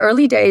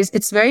early days,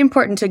 it's very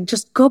important to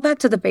just go back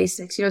to the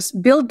basics.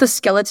 Build the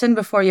skeleton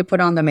before you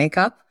put on the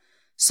makeup.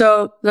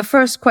 So the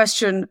first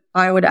question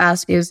I would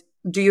ask is,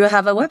 do you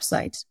have a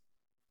website?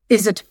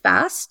 Is it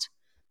fast?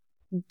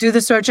 Do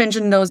the search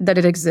engine know that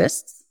it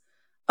exists?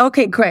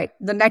 Okay, great.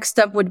 The next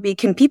step would be,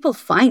 can people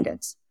find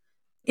it?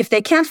 If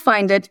they can't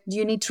find it, do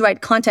you need to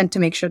write content to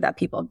make sure that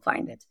people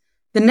find it?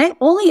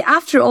 Only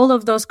after all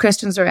of those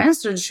questions are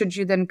answered should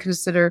you then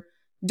consider,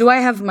 do I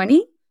have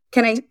money?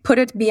 Can I put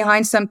it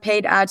behind some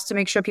paid ads to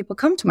make sure people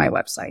come to my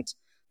website?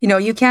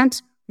 You can't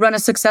run a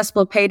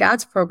successful paid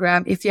ads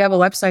program if you have a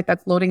website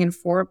that's loading in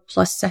 4+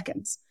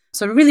 seconds.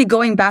 So really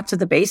going back to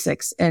the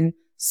basics and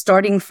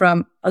starting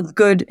from a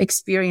good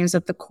experience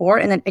at the core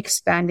and then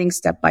expanding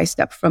step by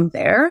step from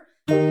there.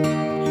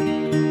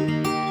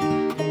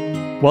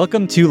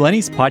 Welcome to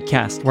Lenny's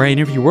podcast, where I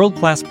interview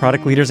world-class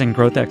product leaders and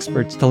growth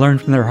experts to learn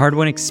from their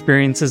hard-won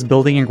experiences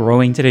building and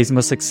growing today's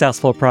most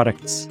successful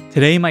products.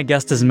 Today, my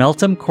guest is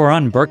Meltem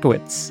Kuran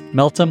Berkowitz.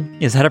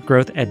 Meltem is head of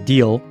growth at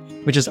Deel,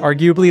 which is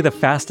arguably the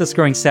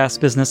fastest-growing SaaS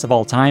business of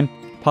all time,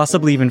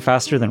 possibly even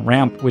faster than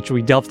Ramp, which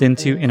we delved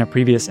into in a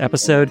previous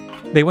episode.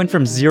 They went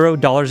from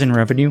 $0 in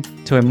revenue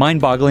to a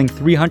mind-boggling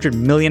 $300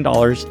 million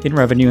in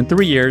revenue in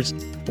 3 years,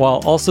 while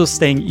also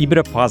staying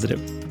EBITDA positive.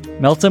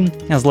 Meltem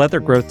has led their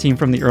growth team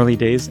from the early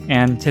days,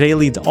 and today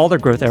leads all their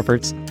growth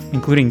efforts,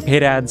 including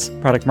paid ads,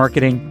 product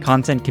marketing,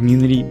 content,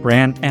 community,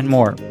 brand, and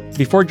more.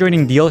 Before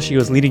joining Deel, she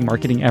was leading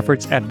marketing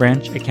efforts at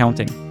Branch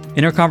Accounting.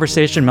 In our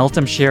conversation,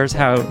 Meltem shares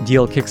how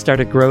Deel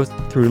kickstarted growth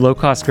through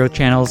low-cost growth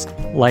channels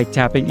like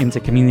tapping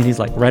into communities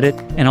like Reddit,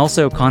 and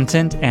also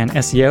content and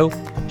SEO.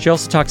 She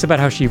also talks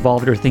about how she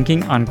evolved her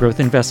thinking on growth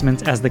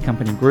investments as the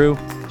company grew.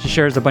 She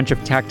shares a bunch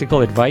of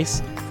tactical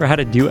advice for how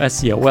to do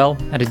SEO well,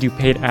 how to do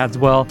paid ads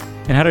well,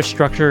 and how to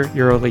structure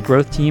your early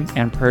growth team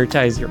and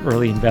prioritize your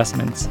early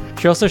investments.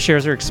 She also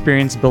shares her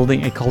experience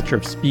building a culture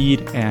of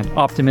speed and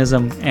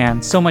optimism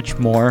and so much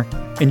more.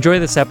 Enjoy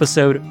this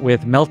episode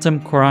with Meltem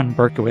Kuran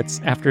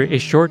Berkowitz after a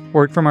short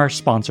word from our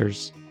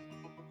sponsors.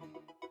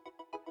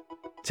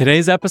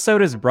 Today's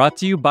episode is brought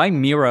to you by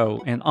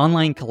Miro, an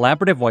online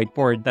collaborative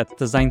whiteboard that's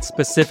designed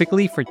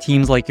specifically for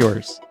teams like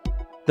yours.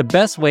 The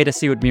best way to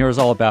see what Miro is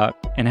all about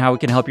and how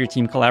it can help your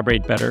team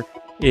collaborate better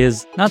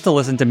is not to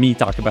listen to me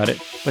talk about it,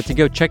 but to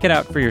go check it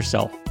out for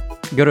yourself.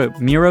 Go to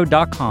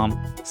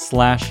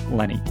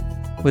miro.com/Lenny.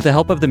 With the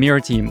help of the Miro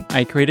team,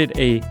 I created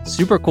a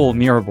super cool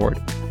Miro board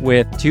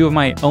with 2 of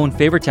my own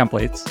favorite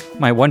templates,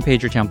 my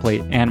one-pager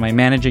template and my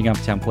managing up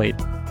template,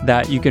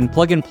 that you can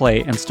plug and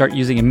play and start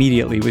using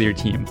immediately with your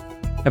team.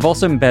 I've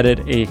also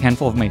embedded a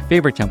handful of my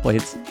favorite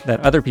templates that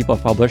other people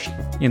have published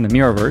in the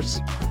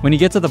Miroverse. When you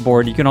get to the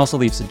board, you can also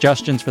leave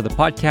suggestions for the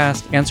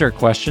podcast, answer a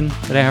question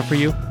that I have for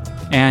you,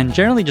 and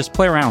generally just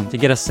play around to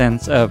get a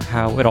sense of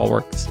how it all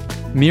works.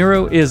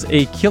 Miro is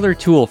a killer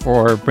tool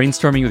for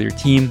brainstorming with your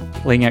team,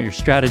 laying out your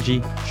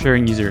strategy,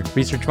 sharing user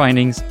research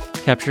findings,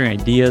 capturing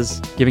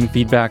ideas, giving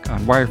feedback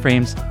on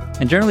wireframes,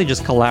 and generally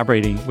just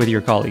collaborating with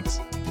your colleagues.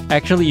 I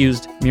actually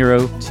used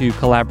Miro to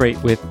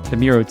collaborate with the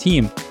Miro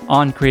team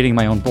on creating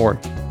my own board,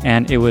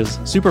 and it was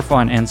super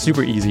fun and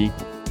super easy.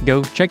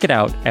 Go check it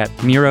out at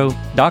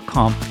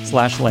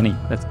miro.com/Lenny.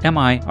 That's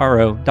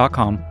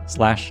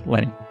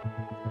miro.com/Lenny.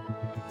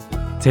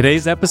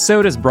 Today's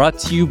episode is brought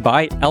to you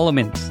by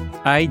Element.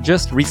 I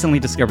just recently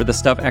discovered this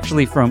stuff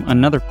actually from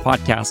another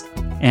podcast,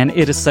 and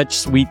it is such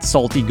sweet,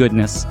 salty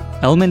goodness.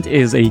 Element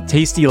is a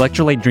tasty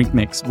electrolyte drink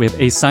mix with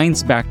a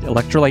science-backed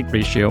electrolyte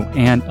ratio,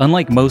 and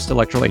unlike most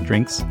electrolyte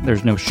drinks,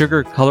 there's no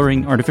sugar,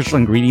 coloring, artificial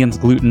ingredients,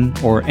 gluten,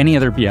 or any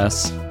other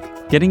BS.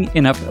 Getting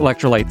enough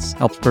electrolytes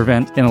helps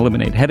prevent and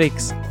eliminate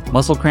headaches,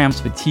 muscle cramps,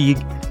 fatigue,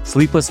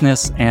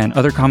 sleeplessness, and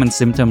other common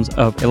symptoms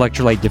of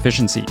electrolyte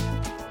deficiency.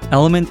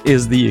 Element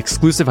is the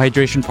exclusive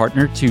hydration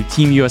partner to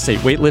Team USA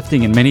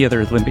weightlifting and many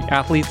other Olympic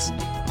athletes.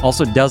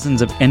 Also,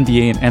 dozens of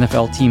NBA and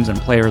NFL teams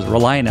and players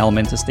rely on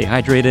Element to stay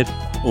hydrated,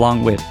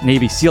 along with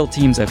Navy SEAL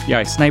teams,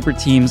 FBI sniper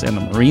teams, and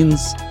the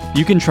Marines.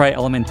 You can try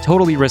Element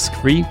totally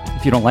risk-free.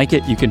 If you don't like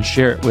it, you can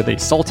share it with a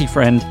salty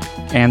friend,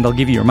 and they'll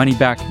give you your money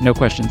back, no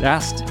questions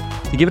asked.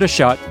 To give it a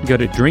shot, go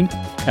to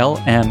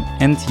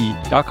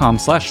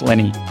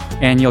drinklmnt.com/Lenny,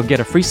 and you'll get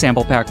a free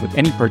sample pack with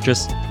any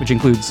purchase, which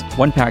includes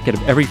 1 packet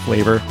of every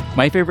flavor.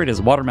 My favorite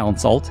is watermelon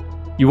salt.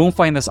 You won't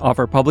find this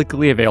offer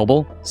publicly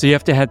available, so you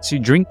have to head to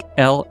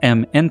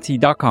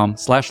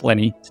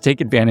drinklmnt.com/Lenny to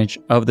take advantage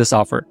of this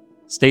offer.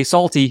 Stay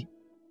salty.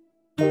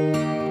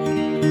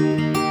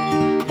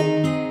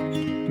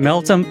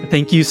 Meltem,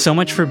 thank you so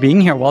much for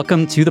being here.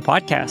 Welcome to the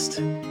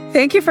podcast.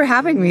 Thank you for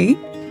having me.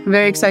 I'm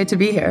very excited to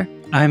be here.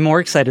 I'm more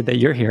excited that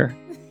you're here.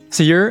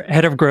 So you're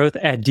head of growth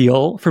at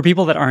Deel. For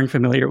people that aren't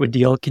familiar with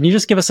Deel, can you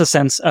just give us a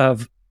sense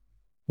of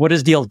what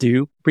does Deel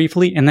do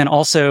briefly? And then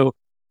also,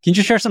 can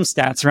you share some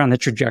stats around the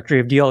trajectory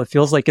of Deel? It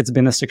feels like it's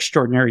been this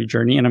extraordinary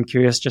journey, and I'm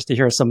curious just to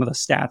hear some of the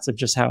stats of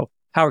just how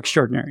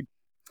extraordinary.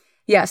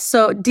 Yes.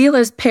 So Deel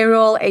is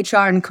payroll,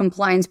 HR, and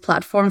compliance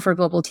platform for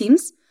global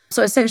teams.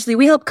 So essentially,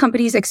 we help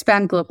companies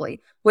expand globally.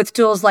 with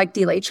tools like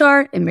Deel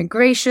HR,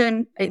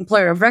 immigration,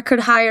 employer of record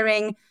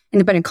hiring,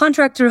 independent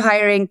contractor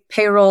hiring,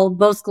 payroll,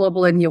 both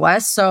global and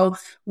US. So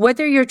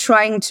whether you're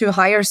trying to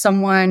hire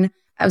someone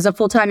as a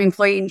full-time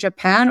employee in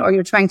Japan, or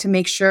you're trying to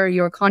make sure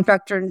your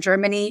contractor in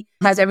Germany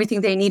has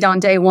everything they need on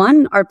day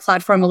one, our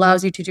platform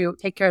allows you to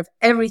take care of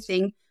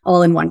everything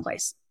all in one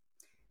place.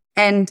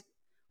 And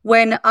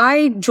when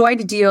I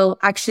joined Deel,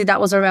 actually that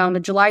was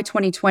around July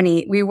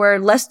 2020, we were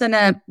less than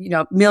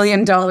 $1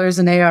 million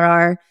in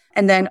ARR.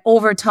 And then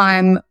over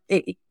time,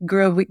 it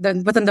grew.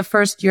 Within the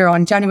first year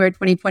on January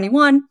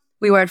 2021,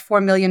 we were at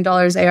 $4 million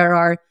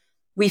ARR.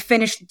 We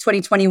finished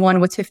 2021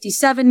 with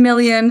 57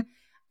 million.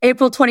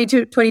 April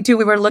 2022,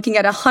 we were looking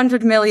at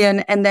 100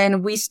 million. And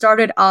then we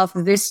started off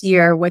this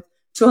year with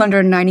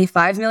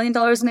 $295 million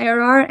in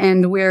ARR.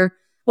 And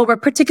what we're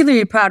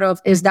particularly proud of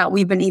is that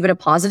we've been EBITDA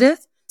positive.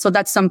 So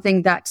that's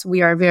something that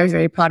we are very,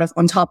 very proud of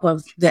on top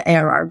of the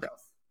ARR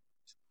growth.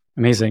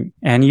 Amazing.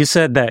 And you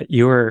said that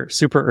you were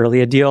super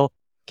early at Deel.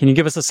 Can you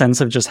give us a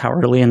sense of just how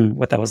early and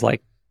what that was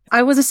like?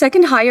 I was a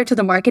second hire to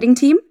the marketing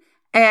team.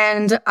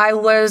 And I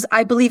was,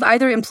 I believe,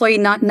 either employee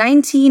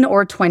 19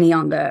 or 20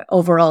 on the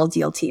overall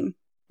Deel team.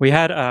 We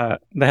had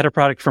the head of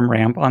product from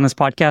Ramp on this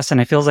podcast,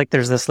 and it feels like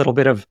there's this little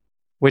bit of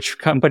which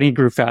company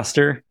grew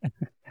faster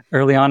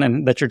early on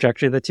in the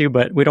trajectory of the two,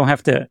 but we don't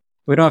have to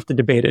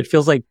debate it. It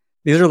feels like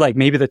these are like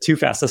maybe the two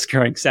fastest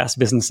growing SaaS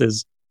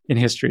businesses in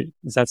history.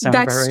 Does that sound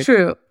about right? That's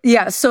true.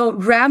 Yeah. So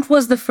Ramp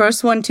was the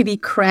first one to be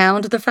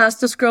crowned the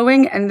fastest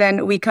growing, and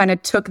then we kind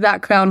of took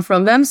that crown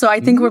from them. So I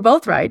think we're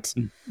both right.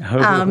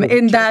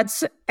 In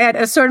that at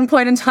a certain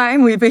point in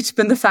time, we've each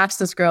been the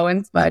fastest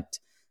growing, but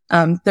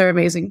they're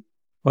amazing.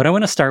 What I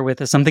want to start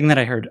with is something that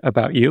I heard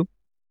about you,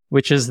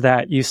 which is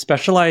that you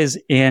specialize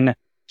in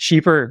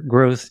cheaper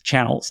growth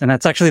channels. And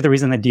that's actually the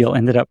reason that Deel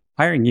ended up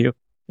hiring you,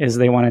 is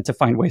they wanted to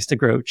find ways to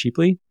grow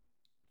cheaply.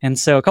 And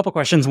so a couple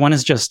questions. One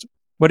is just,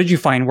 what did you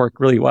find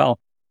worked really well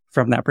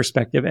from that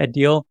perspective at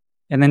Deel?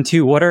 And then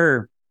two, what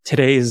are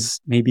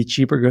today's maybe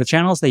cheaper growth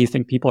channels that you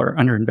think people are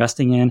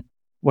underinvesting in?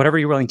 Whatever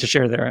you're willing to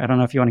share there. I don't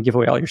know if you want to give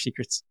away all your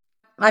secrets.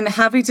 I'm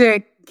happy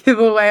to give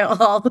away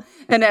all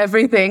and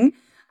everything.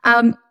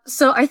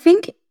 So I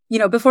think,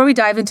 before we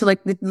dive into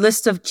like the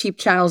list of cheap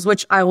channels,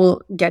 which I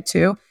will get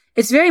to,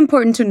 it's very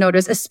important to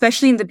notice,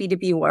 especially in the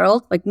B2B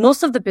world, like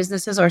most of the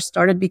businesses are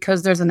started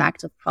because there's an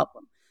active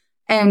problem.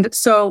 And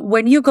so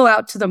when you go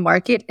out to the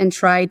market and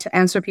try to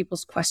answer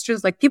people's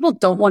questions, like people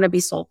don't want to be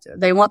sold to.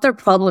 They want their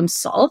problems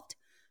solved.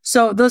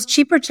 So those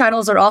cheaper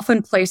channels are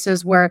often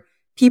places where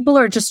people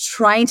are just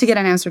trying to get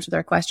an answer to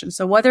their questions.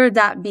 So whether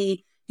that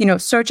be,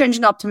 search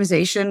engine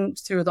optimization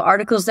through the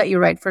articles that you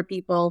write for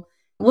people,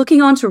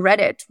 looking onto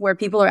Reddit where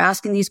people are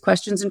asking these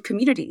questions in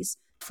communities,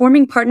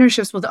 forming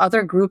partnerships with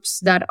other groups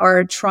that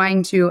are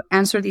trying to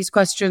answer these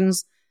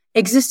questions,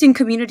 existing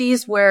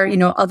communities where,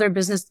 other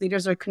business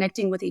leaders are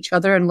connecting with each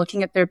other and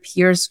looking at their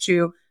peers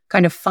to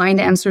kind of find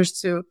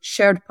answers to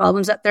shared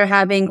problems that they're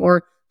having,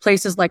 or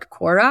places like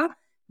Quora.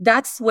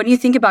 That's when you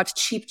think about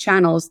cheap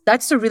channels,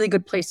 that's a really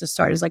good place to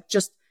start, is like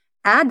just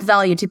add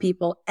value to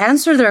people,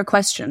 answer their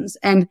questions.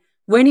 And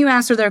when you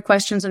answer their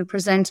questions and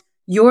present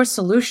your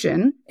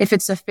solution, if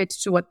it's a fit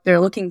to what they're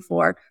looking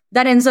for,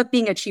 that ends up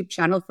being a cheap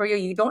channel for you.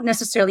 You don't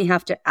necessarily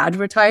have to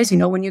advertise.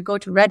 When you go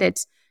to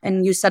Reddit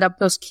and you set up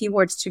those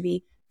keywords to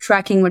be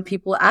tracking when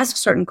people ask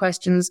certain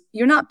questions,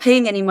 you're not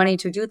paying any money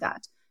to do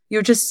that.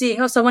 You're just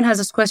seeing, someone has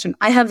this question.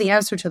 I have the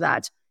answer to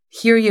that.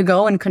 Here you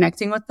go, and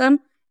connecting with them.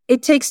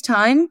 It takes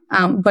time.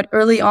 But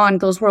early on,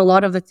 those were a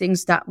lot of the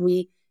things that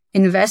we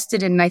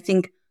invested in. And I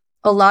think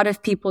a lot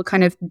of people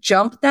kind of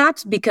jump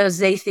that because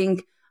they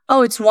think,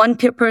 it's one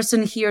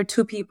person here,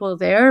 two people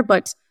there.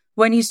 But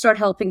when you start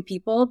helping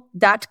people,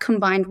 that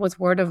combined with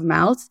word of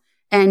mouth,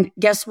 and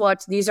guess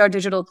what? These are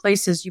digital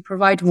places. You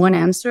provide one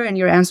answer and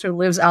your answer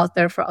lives out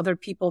there for other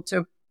people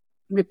to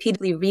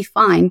repeatedly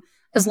refine,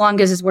 as long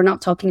as we're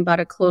not talking about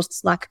a closed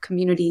Slack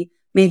community,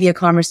 maybe a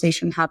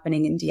conversation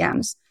happening in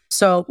DMs.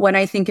 So when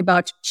I think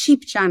about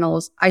cheap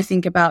channels, I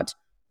think about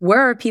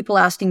where are people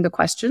asking the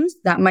questions?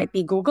 That might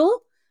be Google,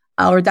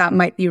 or that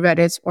might be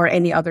Reddit or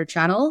any other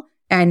channel,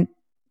 and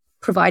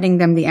providing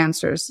them the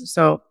answers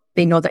so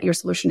they know that your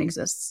solution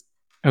exists.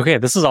 Okay,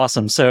 this is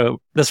awesome. So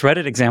this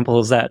Reddit example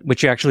is that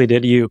what you actually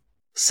did, you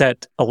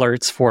set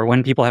alerts for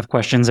when people have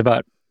questions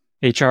about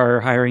HR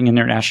hiring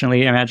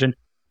internationally, I imagine,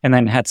 and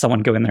then had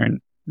someone go in there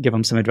and give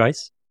them some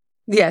advice?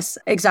 Yes,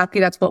 exactly.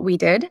 That's what we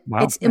did.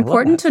 Wow, it's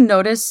important to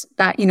notice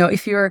that,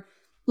 if you're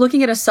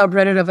looking at a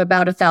subreddit of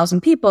about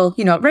 1,000 people,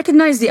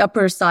 recognize the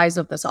upper size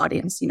of this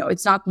audience. You're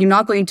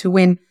not going to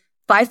win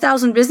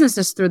 5,000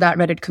 businesses through that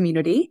Reddit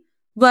community,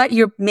 but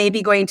you're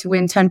maybe going to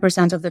win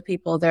 10% of the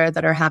people there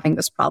that are having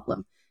this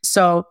problem.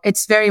 So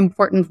it's very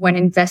important when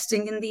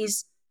investing in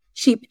these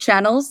cheap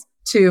channels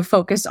to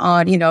focus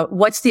on,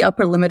 what's the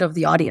upper limit of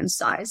the audience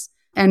size.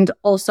 And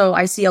also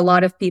I see a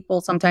lot of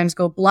people sometimes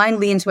go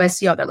blindly into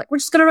SEO. They're like, we're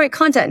just going to write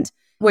content,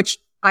 which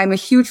I'm a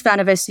huge fan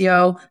of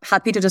SEO.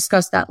 Happy to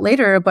discuss that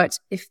later. But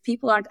if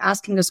people aren't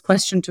asking this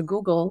question to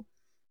Google,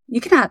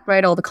 you can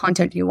write all the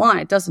content you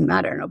want. It doesn't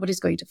matter. Nobody's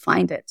going to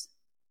find it.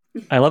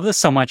 I love this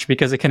so much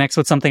because it connects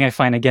with something I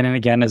find again and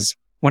again is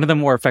one of the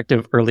more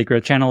effective early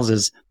growth channels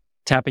is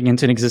tapping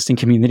into an existing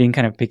community and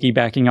kind of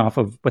piggybacking off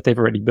of what they've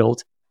already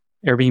built.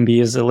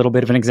 Airbnb is a little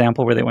bit of an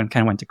example where they went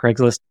to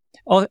Craigslist.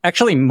 Oh,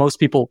 actually, most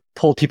people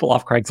pulled people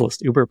off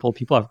Craigslist. Uber pulled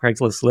people off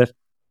Craigslist. Lyft.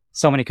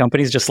 So many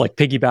companies just like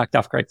piggybacked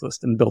off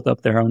Craigslist and built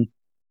up their own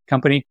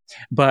company.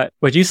 But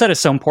what you said is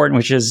so important,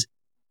 which is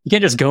you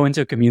can't just go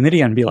into a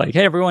community and be like,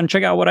 hey, everyone,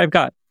 check out what I've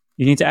got.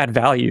 You need to add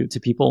value to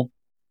people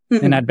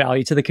and add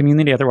value to the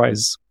community.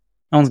 Otherwise,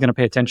 no one's going to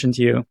pay attention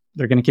to you.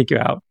 They're going to kick you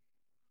out.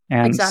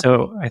 And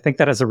so I think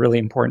that is a really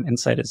important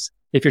insight is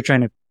if you're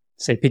trying to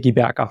say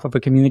piggyback off of a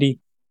community,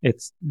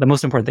 it's the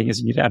most important thing is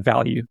you need to add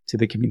value to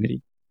the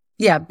community.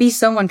 Yeah. Be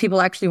someone people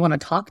actually want to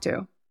talk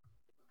to.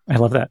 I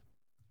love that.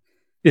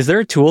 Is there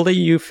a tool that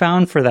you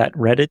found for that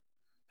Reddit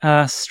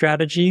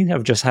strategy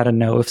of just how to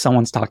know if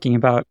someone's talking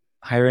about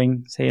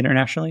hiring, say,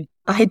 internationally?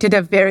 I did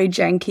a very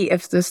janky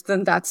if this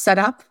then that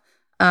setup.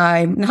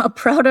 I'm not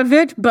proud of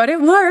it, but it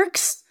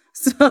works.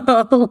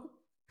 So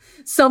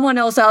someone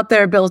else out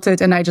there built it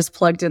and I just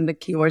plugged in the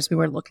keywords we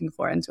were looking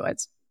for into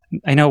it.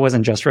 I know it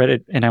wasn't just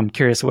Reddit, and I'm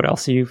curious what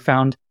else you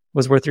found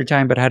was worth your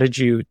time, but how did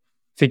you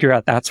figure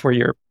out that's where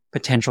your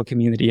potential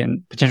community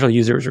and potential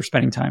users are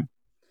spending time?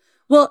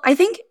 Well, I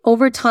think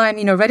over time,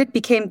 Reddit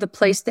became the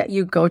place that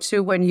you go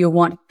to when you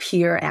want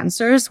peer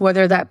answers,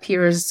 whether that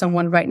peer is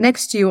someone right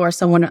next to you or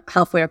someone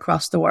halfway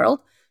across the world.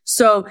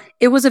 So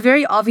it was a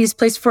very obvious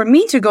place for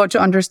me to go to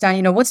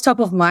understand, what's top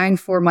of mind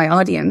for my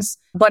audience.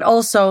 But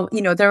also,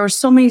 there are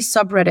so many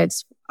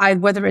subreddits,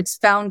 whether it's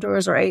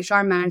founders or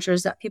HR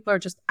managers, that people are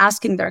just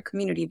asking their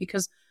community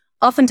because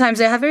oftentimes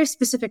they have very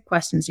specific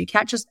questions. You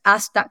can't just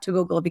ask that to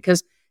Google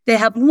because they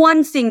have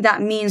one thing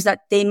that means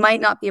that they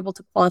might not be able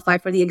to qualify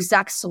for the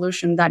exact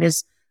solution that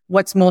is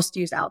what's most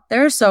used out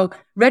there. So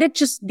Reddit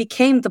just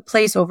became the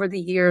place over the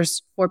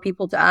years for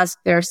people to ask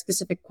their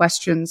specific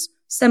questions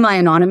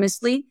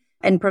semi-anonymously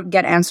and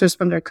get answers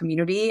from their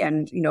community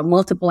and,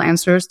 multiple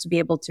answers to be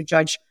able to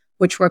judge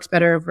which works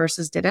better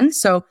versus didn't.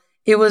 So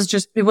it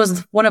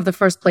was one of the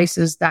first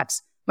places that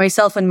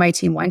myself and my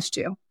team went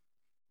to.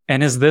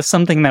 And is this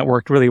something that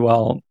worked really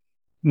well,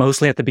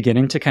 mostly at the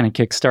beginning to kind of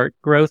kickstart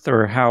growth,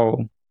 or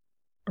how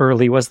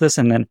early was this?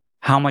 And then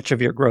how much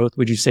of your growth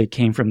would you say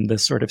came from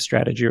this sort of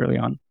strategy early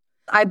on?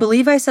 I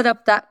believe I set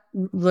up that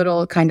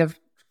little kind of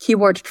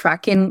keyword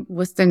tracking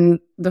within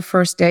the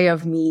first day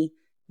of me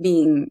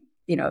being,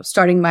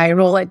 starting my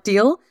role at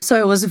Deel. So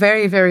it was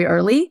very, very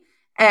early.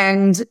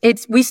 And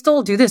we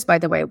still do this, by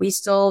the way. We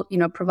still,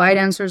 provide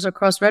answers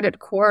across Reddit,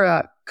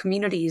 Quora,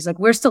 communities. Like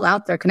we're still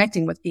out there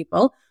connecting with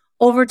people.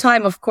 Over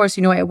time, of course,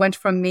 it went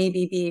from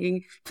maybe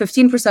being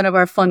 15% of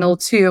our funnel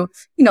to,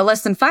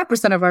 less than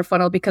 5% of our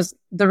funnel because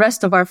the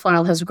rest of our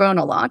funnel has grown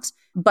a lot.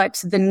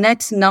 But the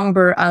net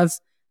number of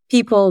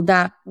people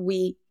that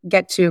we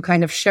get to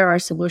kind of share our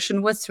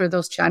solution with through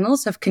those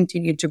channels have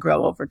continued to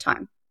grow over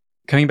time.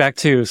 Coming back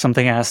to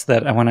something else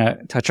that I want to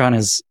touch on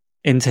is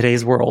in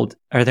today's world,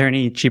 are there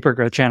any cheaper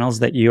growth channels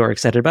that you are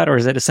excited about, or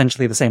is it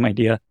essentially the same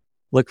idea?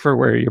 Look for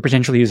where your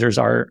potential users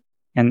are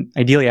and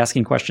ideally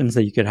asking questions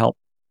that you could help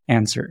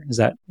answer. Is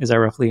that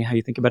roughly how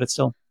you think about it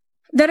still?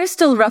 That is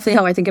still roughly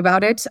how I think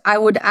about it. I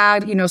would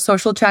add,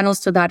 social channels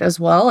to that as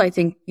well. I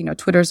think,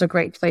 Twitter is a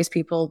great place.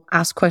 People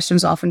ask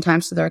questions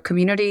oftentimes to their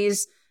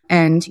communities.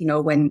 And,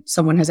 when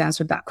someone has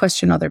answered that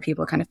question, other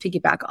people kind of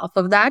piggyback off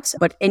of that.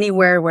 But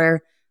anywhere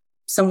where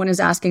someone is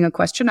asking a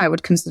question, I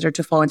would consider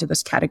to fall into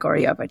this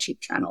category of a cheap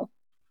channel.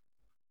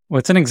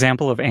 What's an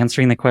example of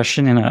answering the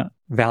question in a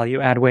value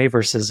add way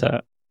versus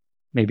a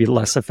maybe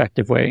less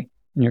effective way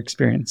in your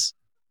experience?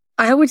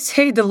 I would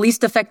say the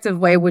least effective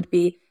way would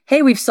be,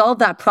 hey, we've solved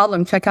that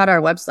problem. Check out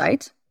our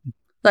website.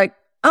 Like,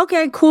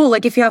 okay, cool.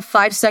 Like if you have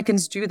 5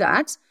 seconds, do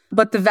that.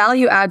 But the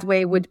value add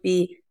way would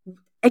be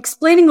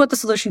explaining what the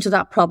solution to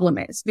that problem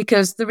is.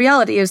 Because the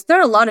reality is there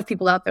are a lot of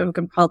people out there who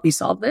can probably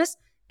solve this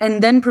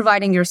and then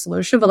providing your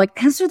solution, but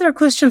like answer their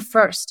question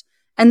first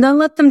and then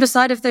let them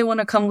decide if they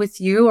want to come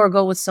with you or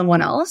go with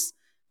someone else.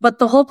 But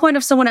the whole point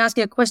of someone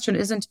asking a question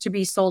isn't to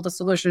be sold a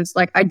solution. It's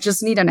like, I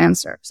just need an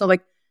answer. So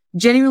like,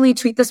 genuinely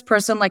treat this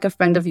person like a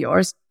friend of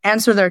yours,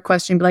 answer their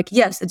question, be like,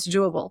 yes, it's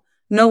doable.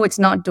 No, it's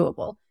not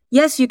doable.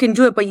 Yes, you can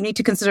do it, but you need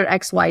to consider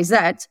X, Y, Z.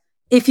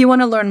 If you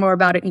want to learn more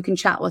about it, you can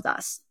chat with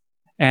us.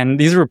 And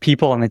these were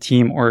people on the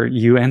team or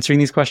you answering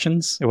these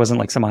questions? It wasn't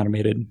like some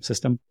automated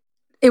system?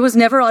 It was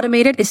never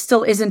automated. It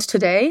still isn't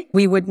today.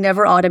 We would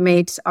never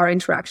automate our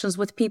interactions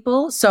with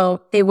people.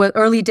 So it was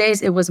early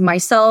days. It was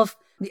myself,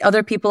 the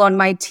other people on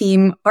my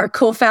team, our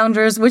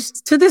co-founders,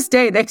 which to this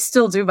day, they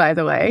still do, by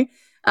the way.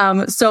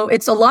 So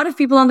it's a lot of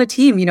people on the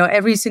team.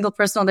 Every single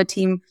person on the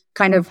team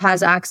kind of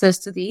has access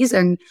to these,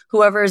 and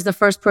whoever is the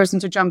first person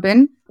to jump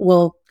in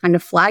will kind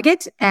of flag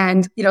it.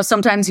 And,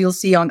 sometimes you'll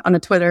see on a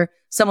Twitter,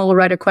 someone will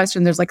write a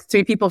question. There's like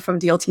 3 people from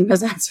Deel team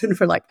has answered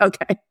for like,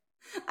 okay,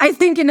 I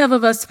think enough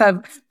of us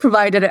have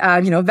provided,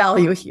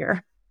 value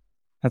here.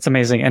 That's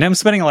amazing. And I'm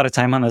spending a lot of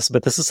time on this,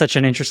 but this is such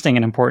an interesting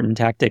and important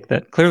tactic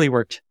that clearly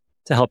worked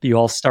to help you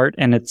all start.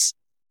 And it's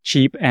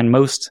cheap, and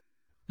most,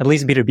 at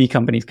least B2B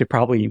companies, could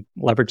probably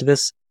leverage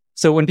this.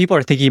 So when people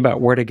are thinking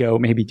about where to go,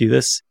 maybe do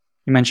this.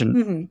 You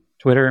mentioned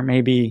Twitter,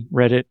 maybe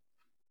Reddit,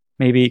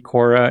 maybe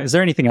Quora. Is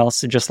there anything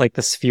else, just like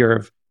the sphere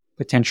of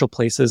potential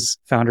places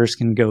founders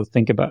can go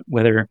think about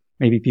whether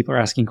maybe people are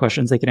asking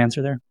questions they could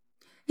answer there?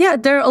 Yeah,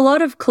 there are a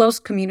lot of close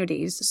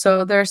communities.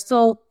 So there are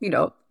still,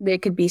 they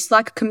could be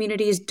Slack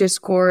communities,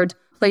 Discord,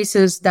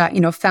 places that,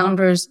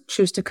 founders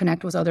choose to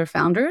connect with other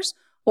founders.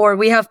 Or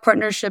we have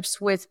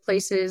partnerships with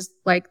places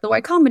like the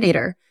Y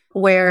Combinator,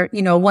 where,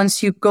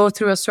 once you go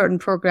through a certain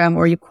program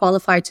or you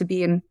qualify to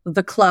be in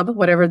the club,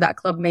 whatever that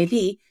club may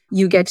be,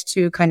 you get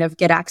to kind of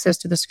get access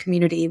to this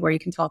community where you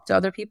can talk to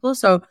other people.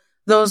 So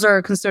those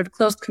are considered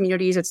closed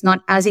communities. It's not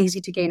as easy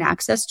to gain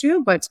access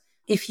to, but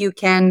if you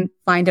can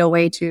find a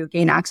way to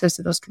gain access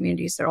to those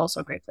communities, they're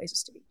also great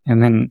places to be.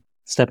 And then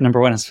step number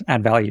 1 is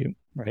add value,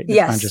 right?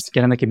 Yes. It's not just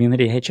get in the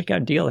community. Hey, check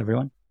out Deel,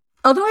 everyone.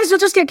 Otherwise, you'll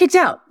just get kicked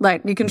out.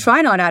 Like, you can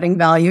try not adding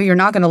value. You're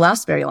not going to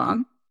last very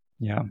long.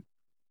 Yeah.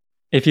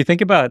 If you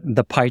think about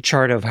the pie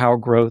chart of how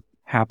growth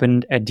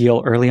happened at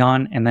Deel early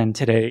on and then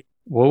today,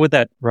 what would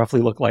that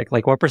roughly look like?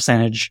 Like, what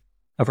percentage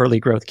of early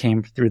growth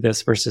came through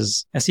this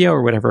versus SEO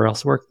or whatever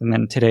else worked? And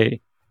then today,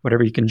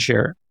 whatever you can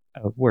share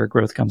of where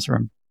growth comes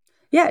from.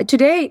 Yeah,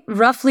 today,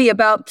 roughly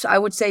about, I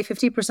would say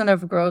 50%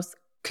 of growth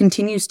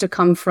continues to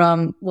come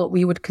from what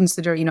we would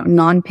consider,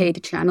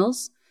 non-paid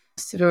channels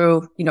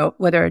through,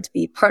 whether it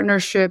be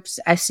partnerships,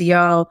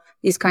 SEO,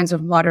 these kinds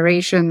of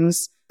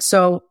moderations.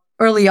 So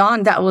early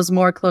on, that was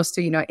more close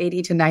to,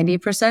 80 to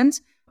 90%,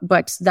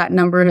 but that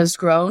number has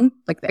grown.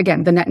 Like,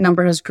 again, the net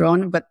number has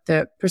grown, but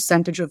the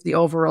percentage of the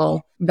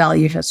overall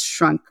value has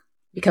shrunk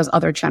because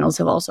other channels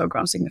have also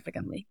grown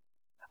significantly.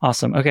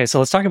 Awesome. Okay, so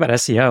let's talk about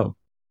SEO.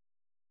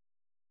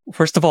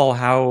 First of all,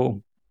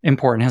 how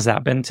important has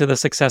that been to the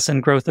success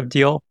and growth of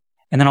Deel?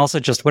 And then also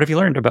just what have you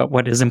learned about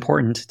what is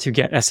important to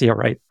get SEO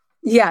right?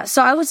 Yeah.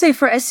 So I would say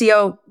for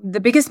SEO, the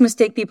biggest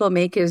mistake people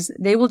make is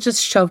they will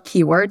just shove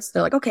keywords.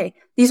 They're like, okay,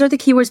 these are the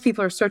keywords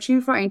people are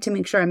searching for. I need to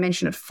make sure I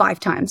mention it 5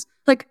 times.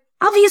 Like,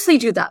 obviously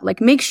do that. Like,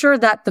 make sure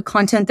that the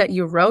content that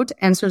you wrote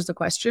answers the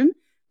question.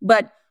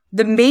 But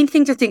the main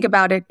thing to think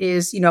about it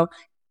is,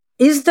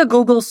 is the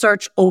Google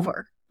search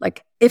over?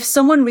 Like, if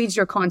someone reads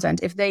your content,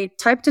 if they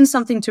typed in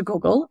something to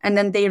Google and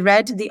then they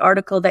read the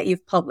article that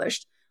you've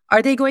published,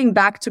 are they going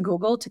back to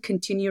Google to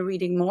continue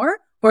reading more?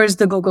 Or is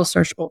the Google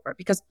search over?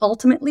 Because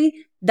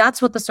ultimately,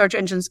 that's what the search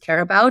engines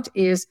care about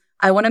is,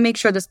 I want to make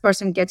sure this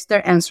person gets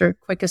their answer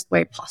quickest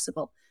way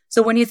possible.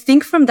 So when you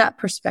think from that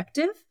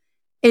perspective,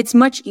 it's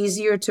much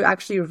easier to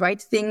actually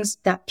write things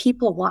that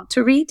people want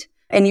to read.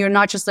 And you're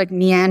not just like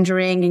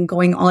meandering and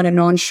going on and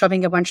on,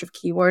 shoving a bunch of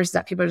keywords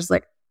that people are just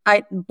like,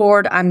 I'm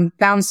bored, I'm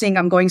bouncing,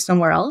 I'm going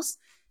somewhere else.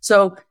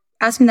 So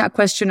asking that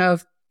question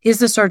of, is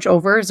the search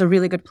over, is a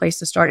really good place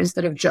to start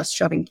instead of just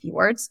shoving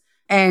keywords.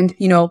 And,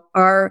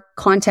 our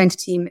content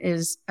team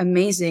is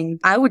amazing.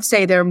 I would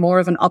say they're more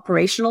of an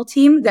operational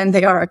team than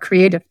they are a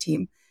creative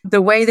team.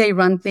 The way they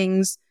run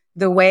things,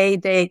 the way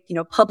they,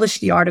 publish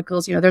the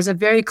articles, there's a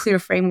very clear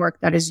framework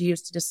that is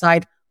used to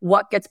decide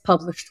what gets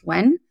published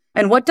when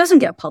and what doesn't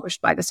get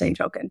published by the same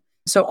token.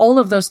 So all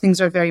of those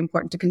things are very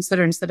important to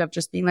consider instead of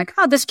just being like,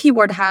 this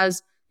keyword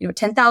has,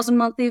 10,000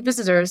 monthly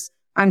visitors.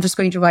 I'm just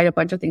going to write a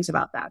bunch of things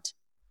about that.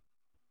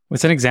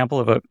 What's an example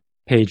of a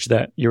page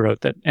that you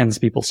wrote that ends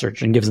people's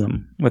search and gives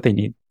them what they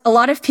need? A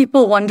lot of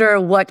people wonder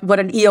what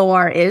an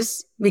EOR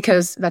is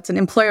because that's an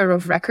employer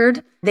of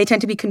record. They tend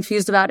to be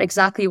confused about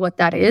exactly what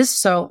that is.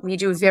 So we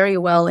do very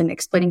well in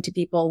explaining to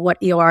people what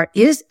EOR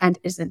is and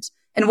isn't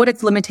and what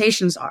its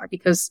limitations are,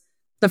 because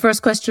the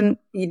first question,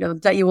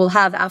 that you will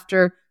have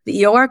after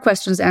the EOR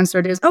questions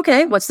answered is,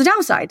 okay, what's the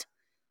downside?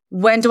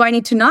 When do I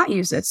need to not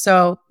use it?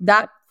 So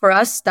that for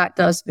us,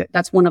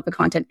 that's one of the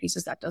content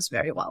pieces that does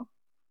very well.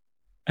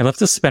 I'd love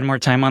to spend more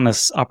time on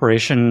this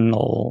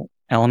operational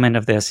element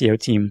of the SEO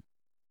team.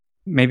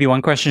 Maybe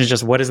one question is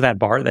just, what is that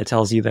bar that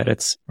tells you that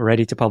it's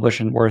ready to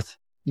publish and worth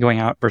going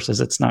out versus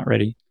it's not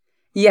ready?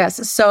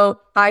 Yes. So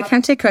I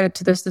can't take credit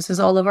to this. This is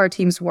all of our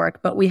team's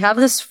work, but we have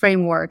this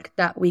framework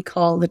that we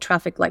call the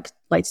traffic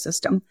light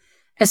system.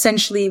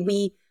 Essentially,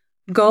 we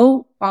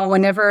go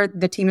whenever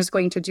the team is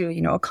going to do,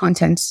 a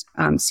content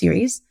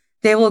series,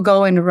 they will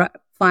go and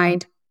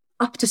find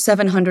up to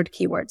 700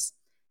 keywords.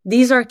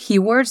 These are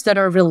keywords that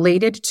are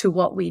related to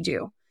what we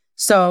do.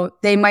 So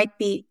they might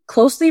be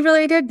closely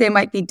related. They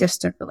might be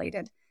distant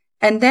related.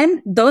 And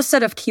then those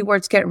set of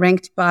keywords get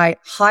ranked by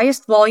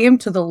highest volume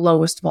to the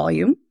lowest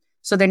volume.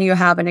 So then you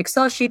have an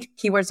Excel sheet,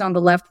 keywords on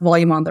the left,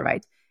 volume on the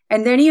right.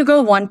 And then you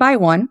go one by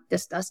one.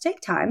 This does take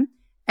time.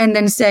 And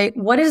then say,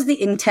 what is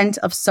the intent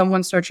of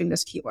someone searching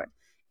this keyword?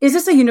 Is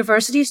this a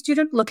university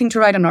student looking to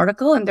write an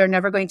article and they're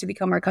never going to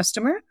become our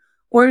customer?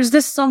 Or is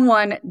this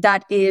someone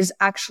that is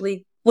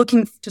actually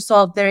looking to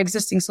solve their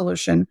existing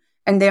solution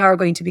and they are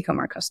going to become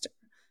our customer?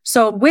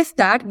 So with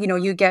that,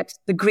 you get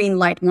the green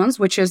light ones,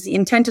 which is the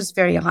intent is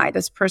very high.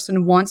 This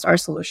person wants our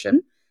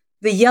solution.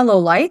 The yellow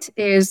light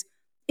is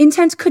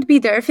intent could be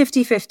there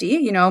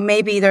 50-50.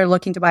 Maybe they're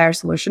looking to buy our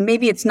solution.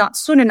 Maybe it's not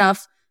soon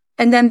enough.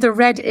 And then the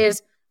red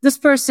is, this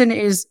person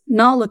is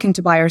not looking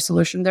to buy our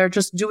solution. They're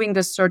just doing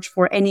this search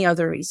for any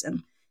other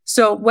reason.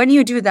 So when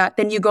you do that,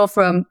 then you go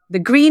from the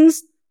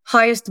greens,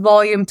 highest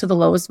volume to the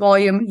lowest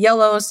volume,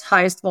 yellows,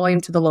 highest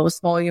volume to the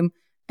lowest volume.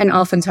 And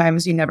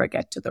oftentimes you never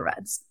get to the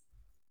reds.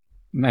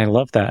 I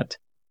love that.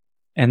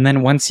 And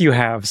then once you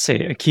have,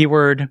 say, a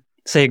keyword,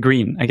 say a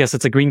green, I guess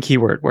it's a green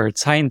keyword where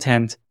it's high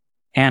intent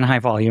and high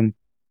volume.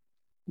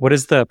 What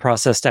is the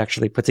process to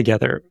actually put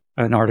together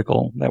an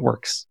article that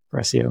works for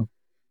SEO?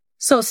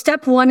 So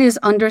step one is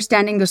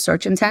understanding the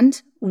search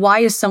intent. Why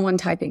is someone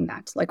typing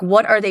that? Like,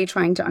 what are they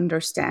trying to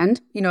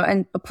understand?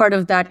 And a part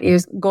of that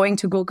is going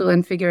to Google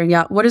and figuring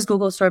out what is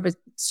Google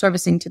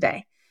servicing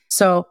today.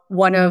 So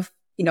one of,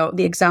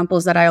 the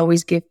examples that I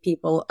always give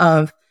people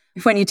of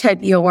when you type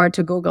EOR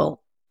to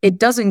Google, it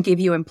doesn't give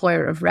you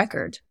employer of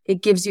record.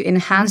 It gives you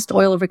enhanced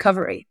oil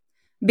recovery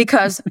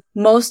because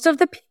most of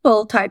the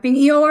people typing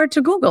EOR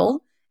to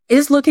Google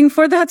is looking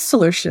for that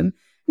solution.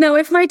 Now,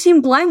 if my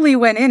team blindly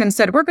went in and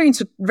said, we're going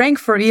to rank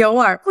for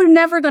EOR, we're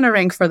never going to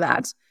rank for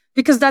that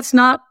because that's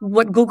not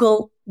what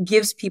Google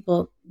gives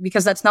people,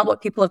 because that's not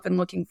what people have been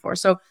looking for.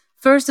 So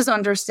first is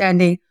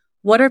understanding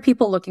what are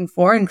people looking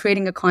for and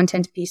creating a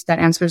content piece that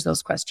answers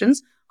those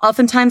questions.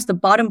 Oftentimes, the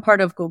bottom part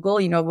of Google,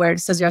 where it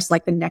says just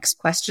like the next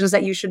questions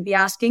that you should be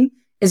asking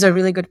is a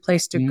really good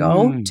place to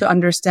go to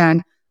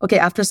understand, okay,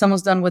 after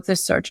someone's done with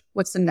this search,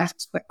 what's the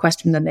next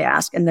question that they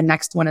ask and the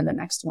next one and the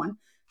next one.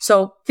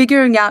 So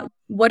figuring out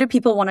what do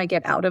people want to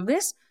get out of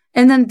this?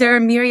 And then there are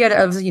a myriad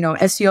of,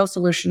 SEO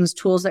solutions,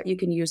 tools that you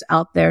can use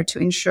out there to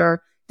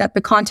ensure that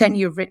the content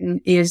you've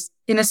written is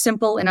in a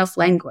simple enough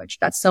language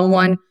that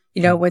someone,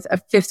 with a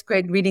 5th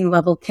grade reading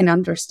level can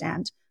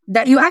understand.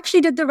 That you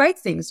actually did the right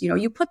things.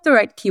 You put the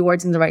right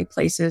keywords in the right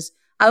places.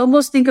 I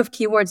almost think of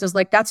keywords as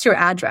like, that's your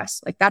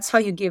address. Like that's how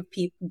you give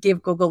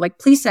Google, like,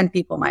 please send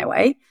people my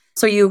way.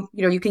 So you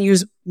can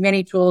use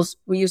many tools.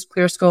 We use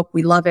ClearScope.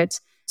 We love it.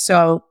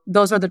 So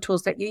those are the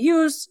tools that you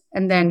use,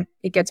 and then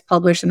it gets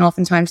published. And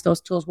oftentimes those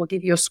tools will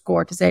give you a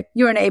score to say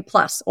you're an A+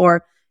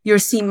 or you're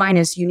C-.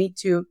 You need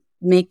to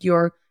make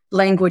your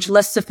language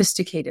less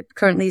sophisticated.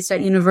 Currently it's at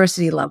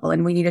university level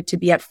and we need it to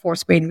be at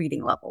 4th grade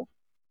reading level.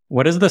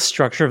 What is the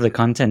structure of the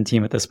content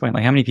team at this point?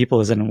 Like how many people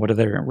is it and what are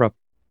their rough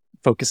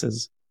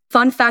focuses?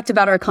 Fun fact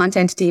about our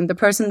content team, the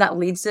person that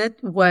leads it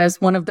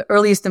was one of the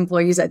earliest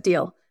employees at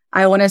Deel.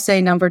 I want to say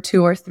number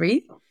 2 or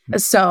 3.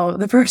 So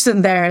the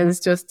person there is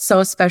just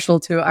so special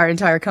to our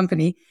entire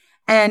company.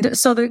 And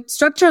so the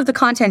structure of the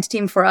content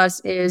team for us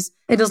is,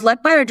 it is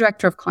led by our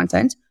director of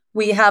content.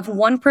 We have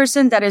one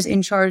person that is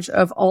in charge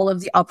of all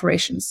of the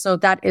operations. So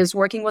that is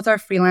working with our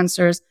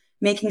freelancers,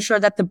 making sure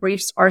that the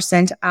briefs are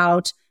sent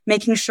out,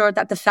 making sure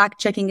that the fact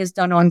checking is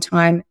done on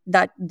time,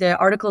 that the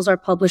articles are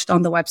published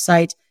on the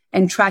website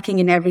and tracking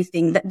and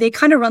everything. That they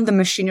kind of run the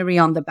machinery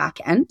on the back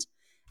end.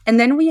 And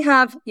then we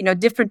have,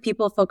 different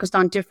people focused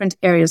on different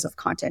areas of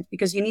content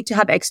because you need to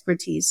have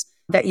expertise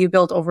that you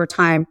build over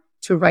time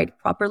to write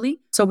properly.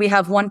 So we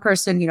have one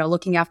person,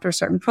 looking after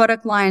certain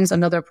product lines.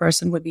 Another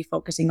person would be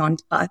focusing on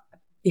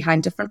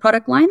behind different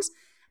product lines.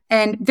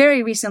 And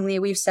very recently,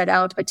 we've set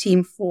out a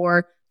team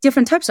for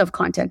different types of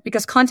content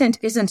because content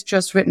isn't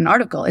just written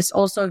article. It's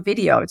also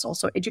video. It's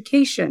also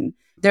education.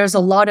 There's a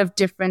lot of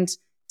different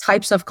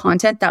types of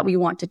content that we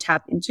want to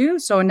tap into.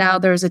 So now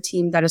there's a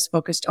team that is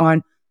focused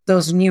on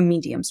those new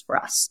mediums for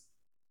us.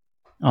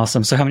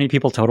 Awesome. So how many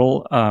people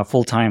total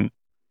full-time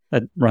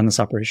that run this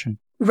operation?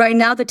 Right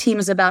now, the team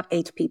is about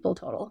 8 people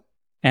total.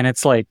 And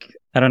it's like,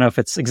 I don't know if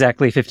it's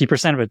exactly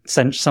 50%,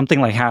 but something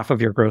like half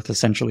of your growth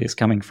essentially is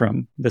coming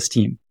from this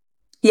team.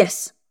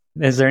 Yes.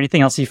 Is there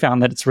anything else you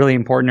found that it's really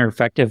important or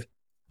effective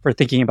for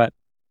thinking about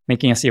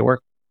making SEO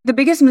work? The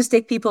biggest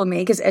mistake people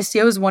make is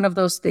SEO is one of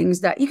those things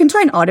that you can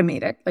try and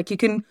automate it. Like you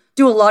can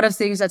do a lot of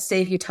things that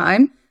save you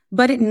time,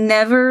 but it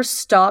never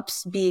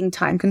stops being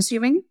time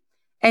consuming.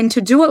 And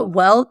to do it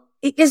well,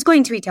 it is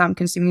going to be time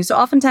consuming. So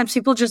oftentimes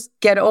people just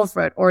get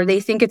over it or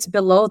they think it's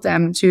below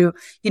them to,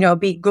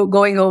 be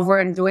going over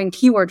and doing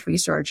keyword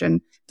research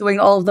and doing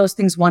all of those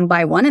things one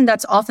by one. And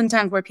that's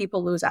oftentimes where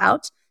people lose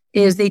out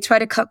is they try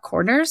to cut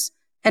corners.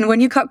 And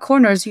when you cut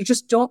corners, you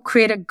just don't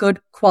create a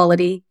good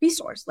quality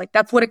resource. Like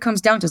that's what it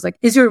comes down to. Is like,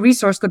 is your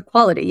resource good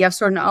quality?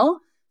 Yes or no?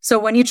 So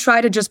when you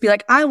try to just be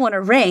like, I want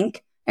to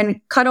rank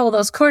and cut all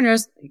those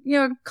corners,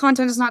 your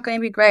content is not going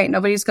to be great.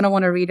 Nobody's going to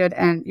want to read it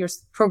and your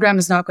program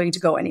is not going to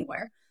go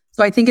anywhere.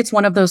 So I think it's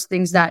one of those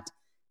things that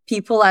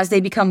people, as they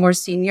become more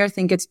senior,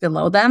 think it's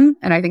below them.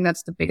 And I think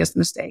that's the biggest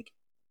mistake.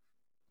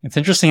 It's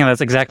interesting.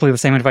 That's exactly the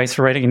same advice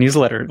for writing a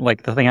newsletter,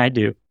 like the thing I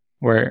do,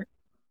 where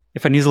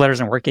if a newsletter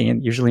isn't working,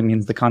 it usually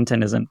means the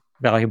content isn't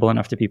valuable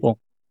enough to people.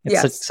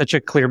 It's such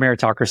a clear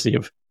meritocracy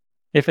of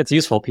if it's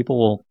useful, people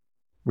will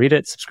read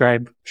it,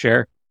 subscribe,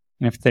 share.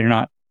 And if they're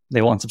not,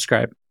 they will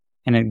unsubscribe.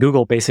 And then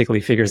Google basically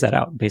figures that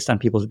out based on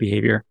people's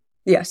behavior.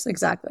 Yes,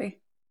 exactly.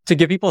 To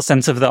give people a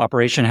sense of the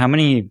operation, how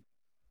many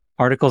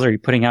articles are you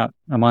putting out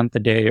a month, a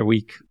day, a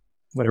week,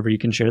 whatever you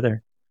can share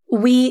there?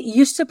 We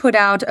used to put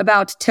out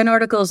about 10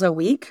 articles a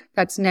week.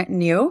 That's net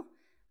new.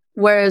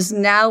 Whereas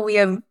now we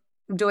have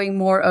doing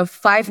more of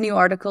 5 new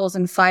articles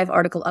and 5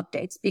 article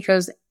updates,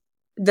 because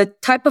the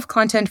type of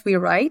content we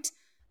write,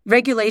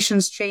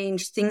 regulations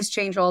change, things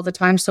change all the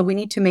time. So we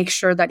need to make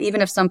sure that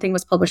even if something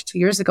was published 2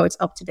 years ago, it's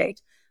up to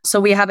date. So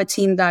we have a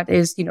team that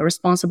is,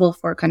 responsible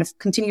for kind of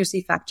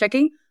continuously fact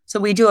checking. So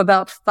we do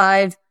about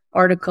 5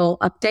 article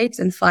updates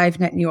and 5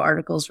 net new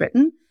articles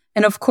written.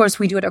 And of course,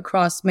 we do it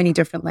across many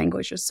different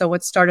languages. So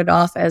what started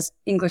off as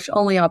English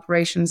only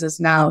operations is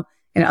now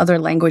in other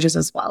languages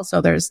as well.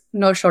 So there's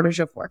no shortage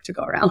of work to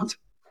go around.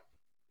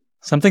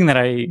 Something that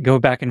I go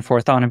back and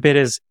forth on a bit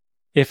is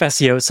if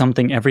SEO is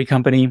something every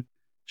company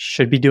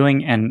should be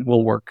doing and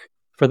will work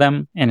for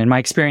them. And in my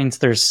experience,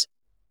 there's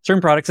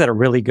certain products that are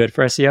really good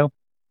for SEO,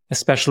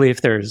 especially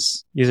if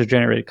there's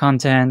user-generated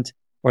content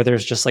or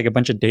there's just like a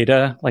bunch of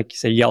data, like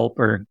say Yelp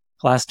or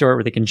Glassdoor,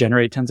 where they can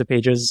generate tons of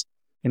pages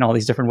in all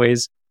these different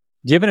ways.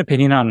 Do you have an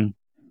opinion on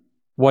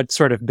what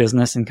sort of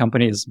business and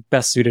company is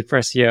best suited for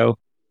SEO?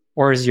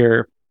 Or is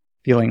your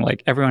feeling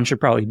like everyone should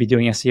probably be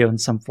doing SEO in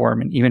some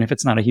form, and even if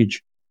it's not a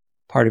huge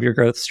part of your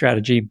growth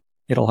strategy,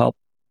 it'll help?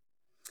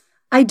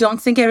 I don't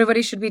think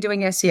everybody should be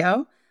doing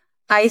SEO.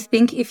 I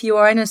think if you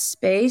are in a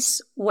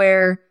space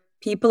where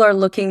people are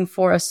looking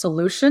for a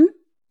solution,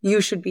 you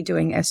should be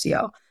doing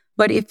SEO.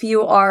 But if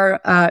you are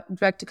a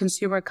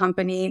direct-to-consumer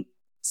company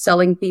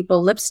selling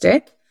people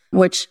lipstick,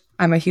 which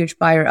I'm a huge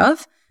buyer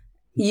of,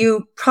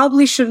 you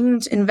probably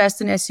shouldn't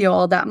invest in SEO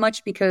all that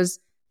much, because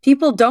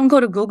people don't go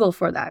to Google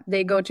for that.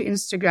 They go to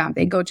Instagram,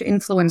 they go to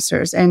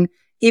influencers. And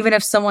even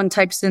if someone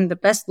types in the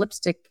best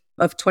lipstick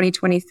of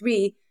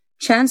 2023,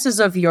 chances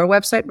of your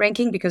website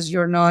ranking, because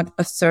you're not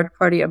a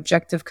third-party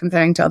objective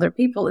comparing to other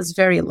people, is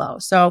very low.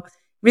 So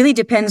really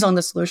depends on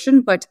the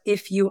solution. But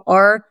if you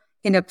are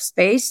in a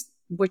space,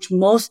 which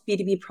most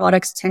B2B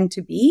products tend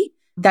to be,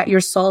 that you're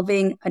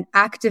solving an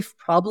active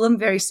problem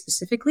very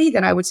specifically,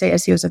 then I would say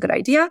SEO is a good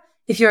idea.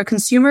 If you're a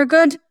consumer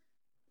good,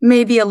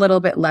 maybe a little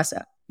bit less,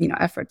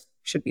 effort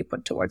should be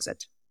put towards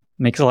it.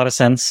 Makes a lot of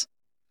sense.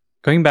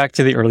 Going back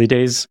to the early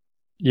days,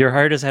 you're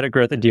hired as head of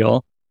growth at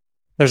Deel.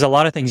 There's a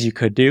lot of things you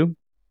could do.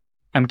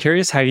 I'm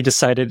curious how you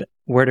decided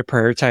where to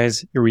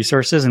prioritize your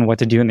resources and what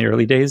to do in the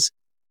early days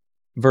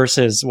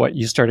versus what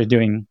you started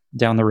doing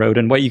down the road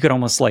and what you could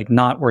almost like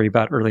not worry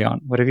about early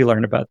on. What have you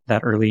learned about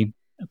that early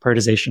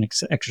prioritization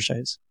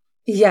exercise?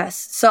 Yes.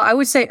 So I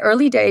would say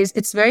early days,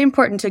 it's very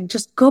important to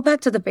just go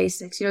back to the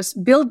basics.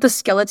 Build the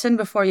skeleton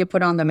before you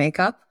put on the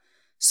makeup.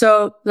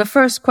 So the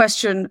first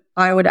question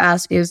I would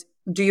ask is,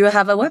 do you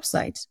have a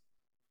website?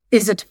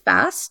 Is it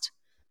fast?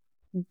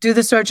 Do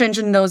the search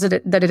engine knows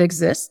that it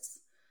exists?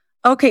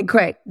 Okay,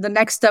 great. The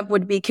next step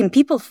would be, can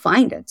people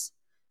find it?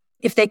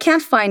 If they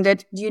can't find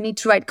it, do you need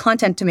to write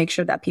content to make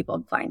sure that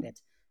people find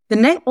it?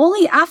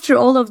 Only after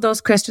all of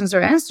those questions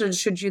are answered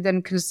should you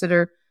then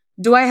consider,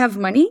 do I have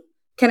money?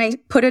 Can I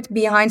put it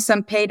behind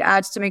some paid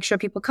ads to make sure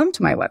people come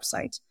to my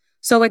website?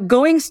 So like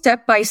going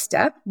step by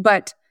step,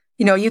 but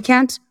you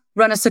can't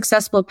run a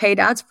successful paid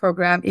ads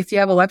program if you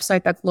have a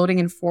website that's loading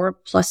in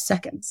 4+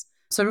 seconds.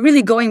 So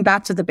really going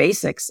back to the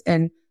basics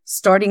and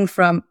starting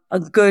from a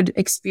good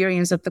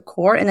experience at the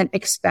core and then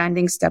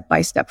expanding step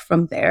by step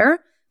from there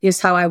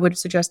is how I would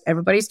suggest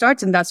everybody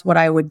starts. And that's what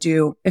I would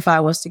do if I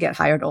was to get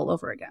hired all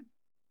over again.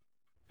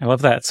 I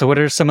love that. So what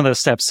are some of those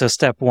steps? So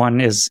step 1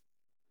 is,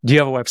 do you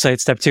have a website?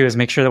 Step 2 is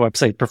make sure the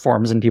website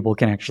performs and people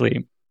can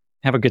actually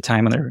have a good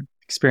time when they're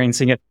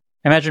experiencing it.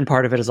 I imagine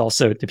part of it is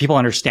also, do people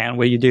understand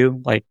what you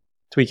do? Like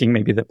tweaking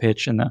maybe the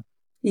pitch and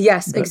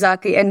Yes,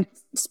 exactly. And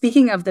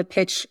speaking of the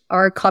pitch,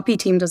 our copy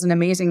team does an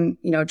amazing,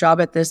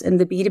 job at this. In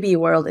the B2B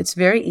world, it's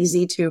very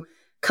easy to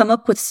come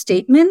up with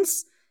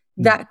statements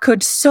that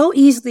could so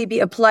easily be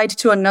applied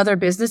to another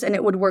business and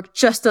it would work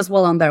just as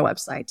well on their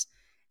website.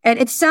 And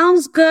it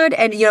sounds good.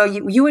 And,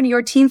 you and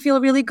your team feel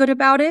really good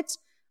about it.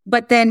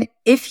 But then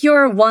if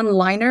your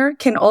one-liner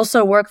can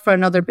also work for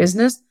another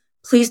business,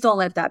 please don't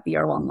let that be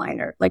your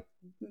one-liner. Like,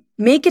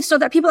 make it so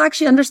that people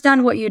actually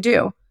understand what you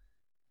do.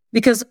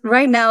 Because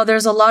right now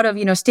there's a lot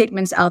of,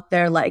 statements out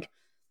there like,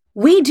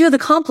 we do the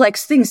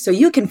complex things so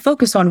you can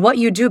focus on what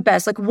you do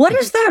best. Like, what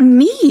does that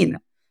mean?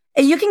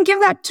 And you can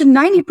give that to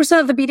 90%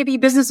 of the B2B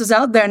businesses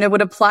out there and it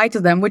would apply to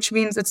them, which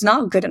means it's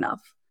not good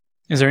enough.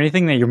 Is there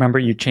anything that you remember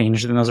you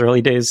changed in those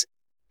early days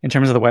in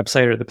terms of the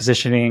website or the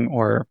positioning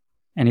or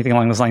anything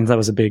along those lines that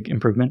was a big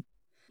improvement?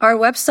 Our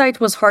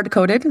website was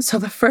hard-coded. So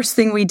the first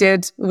thing we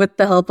did with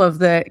the help of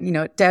the,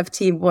 dev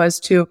team was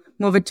to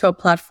move it to a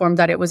platform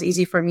that it was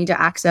easy for me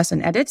to access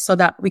and edit so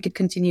that we could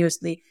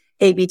continuously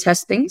A/B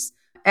test things.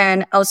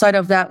 And outside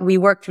of that, we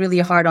worked really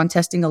hard on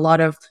testing a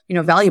lot of,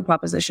 value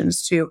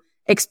propositions to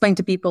explain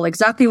to people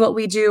exactly what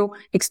we do,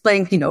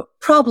 explain,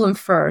 problem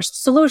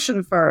first,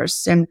 solution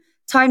first, and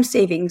time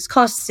savings,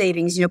 cost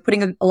savings,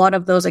 putting a lot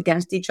of those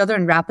against each other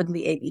and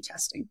rapidly A/B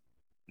testing.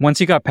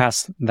 Once you got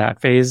past that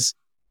phase,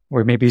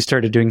 where maybe you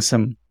started doing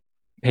some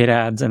paid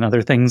ads and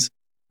other things,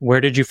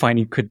 where did you find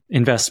you could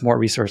invest more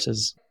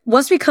resources?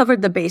 Once we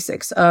covered the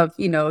basics of,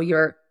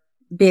 your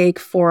big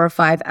 4 or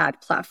 5 ad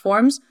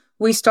platforms,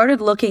 we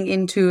started looking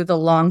into the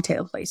long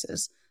tail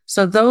places.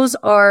 So those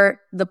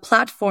are the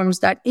platforms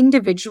that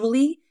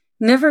individually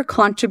never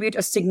contribute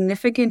a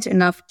significant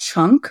enough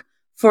chunk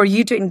for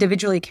you to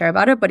individually care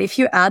about it. But if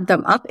you add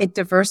them up, it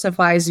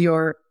diversifies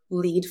your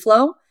lead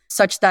flow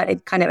such that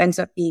it kind of ends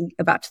up being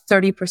about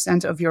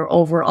 30% of your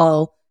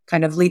overall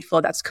kind of lead flow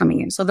that's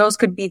coming in. So those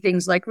could be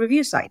things like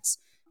review sites,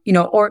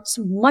 or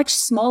much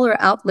smaller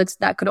outlets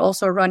that could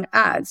also run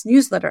ads,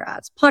 newsletter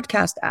ads,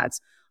 podcast ads,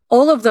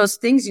 all of those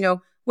things.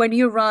 When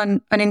you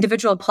run an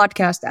individual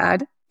podcast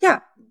ad, yeah,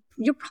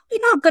 you're probably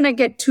not going to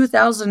get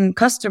 2,000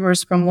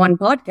 customers from one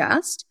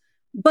podcast,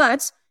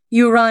 but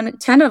you run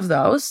 10 of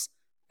those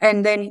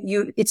and then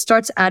it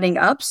starts adding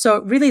up.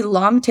 So really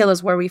long tail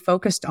is where we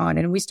focused on.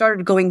 And we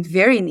started going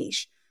very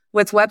niche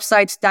with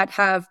websites that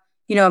have,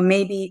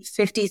 maybe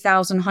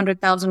 50,000,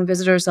 100,000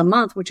 visitors a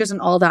month, which isn't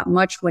all that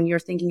much when you're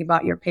thinking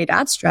about your paid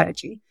ad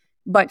strategy.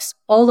 But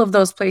all of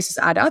those places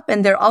add up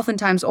and they're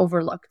oftentimes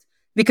overlooked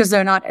because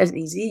they're not as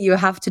easy. You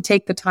have to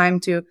take the time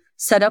to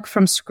set up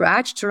from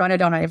scratch to run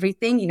it on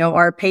everything.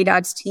 Our paid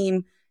ads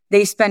team,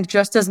 they spend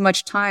just as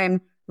much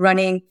time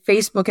running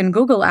Facebook and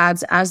Google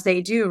ads as they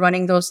do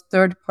running those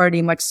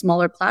third-party, much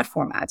smaller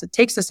platform ads. It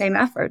takes the same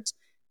effort,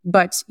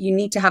 but you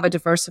need to have a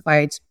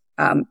diversified,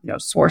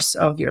 source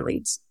of your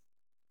leads.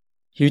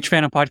 Huge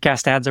fan of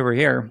podcast ads over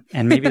here.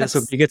 And maybe this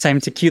would be a good time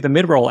to cue the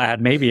mid-roll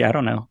ad. Maybe, I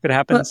don't know if it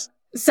happens.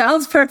 Well,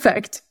 sounds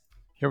perfect.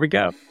 Here we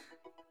go.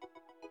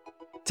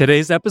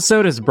 Today's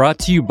episode is brought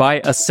to you by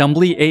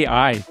Assembly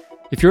AI.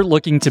 If you're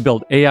looking to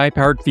build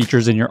AI-powered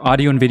features in your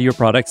audio and video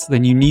products,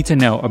 then you need to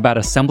know about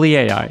Assembly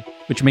AI,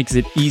 which makes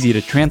it easy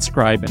to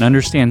transcribe and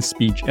understand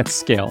speech at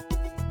scale.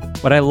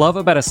 What I love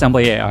about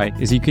Assembly AI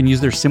is you can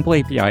use their simple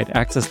API to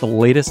access the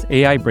latest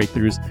AI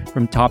breakthroughs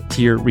from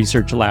top-tier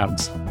research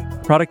labs.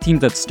 Product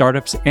teams at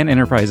startups and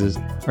enterprises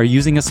are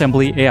using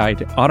Assembly AI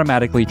to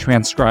automatically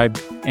transcribe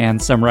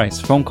and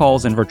summarize phone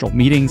calls and virtual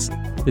meetings,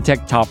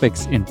 detect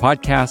topics in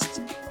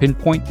podcasts,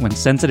 pinpoint when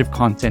sensitive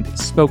content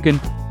is spoken,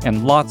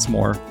 and lots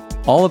more.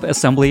 All of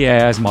Assembly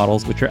AI's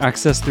models, which are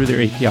accessed through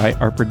their API,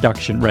 are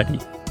production ready.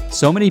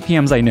 So many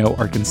PMs I know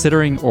are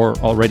considering or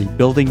already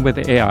building with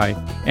AI,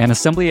 and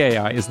Assembly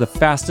AI is the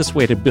fastest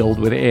way to build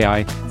with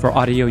AI for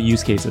audio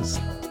use cases.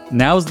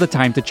 Now's the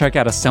time to check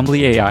out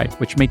Assembly AI,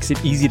 which makes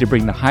it easy to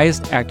bring the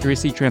highest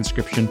accuracy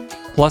transcription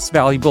plus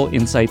valuable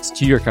insights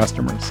to your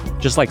customers,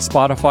 just like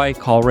Spotify,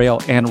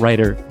 CallRail, and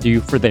Writer do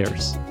for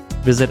theirs.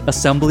 Visit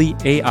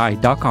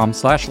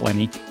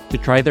assemblyai.com/Lenny to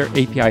try their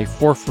API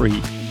for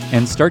free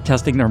and start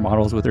testing their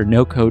models with their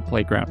no-code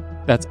playground.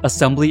 That's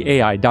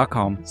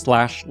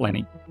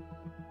assemblyai.com/Lenny.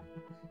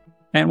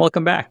 And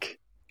welcome back.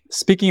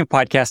 Speaking of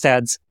podcast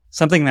ads,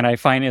 something that I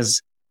find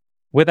is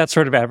with that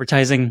sort of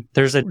advertising,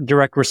 there's a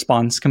direct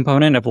response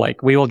component of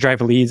we will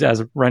drive leads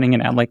as running an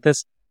ad like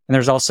this. And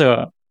there's also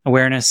a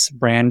awareness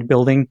brand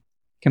building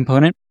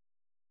component.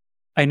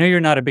 I know you're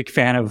not a big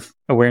fan of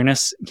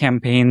awareness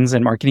campaigns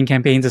and marketing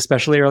campaigns,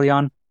 especially early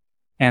on.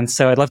 And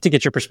so I'd love to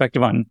get your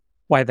perspective on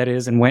why that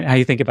is and how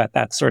you think about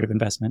that sort of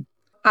investment.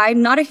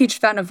 I'm not a huge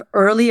fan of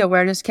early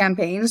awareness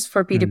campaigns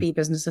for B2B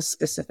businesses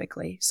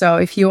specifically. So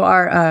if you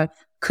are a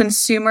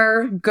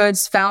consumer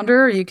goods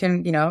founder, you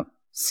can,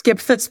 skip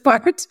this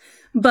part.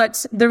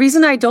 But the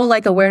reason I don't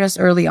like awareness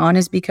early on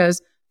is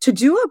because to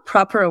do a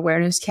proper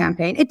awareness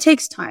campaign, it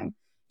takes time.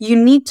 You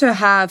need to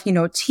have,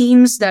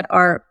 teams that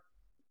are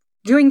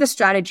doing the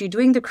strategy,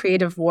 doing the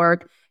creative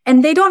work,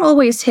 and they don't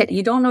always hit.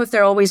 You don't know if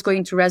they're always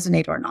going to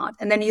resonate or not.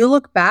 And then you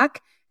look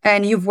back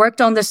and you've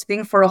worked on this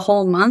thing for a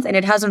whole month and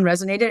it hasn't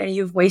resonated and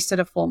you've wasted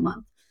a full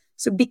month.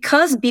 So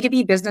because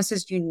B2B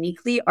businesses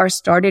uniquely are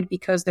started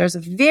because there's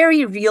a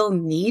very real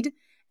need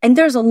and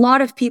there's a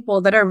lot of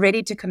people that are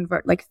ready to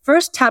convert,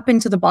 first tap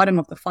into the bottom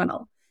of the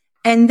funnel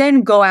and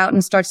then go out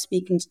and start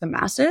speaking to the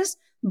masses.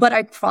 But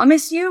I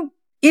promise you,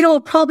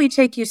 it'll probably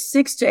take you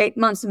 6 to 8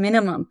 months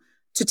minimum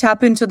to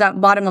tap into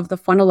that bottom of the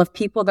funnel of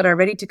people that are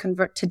ready to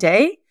convert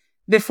today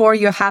before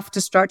you have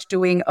to start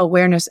doing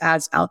awareness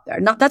ads out there.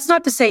 Now, that's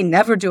not to say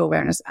never do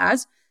awareness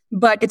ads,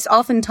 but it's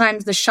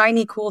oftentimes the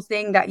shiny, cool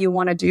thing that you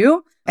want to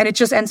do. And it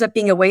just ends up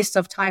being a waste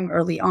of time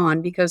early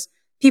on because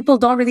people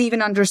don't really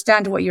even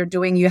understand what you're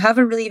doing. You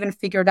haven't really even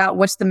figured out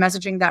what's the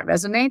messaging that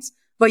resonates,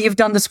 but you've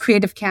done this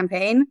creative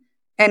campaign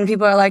and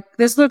people are like,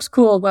 this looks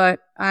cool, but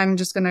I'm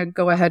just going to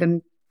go ahead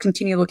and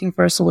continue looking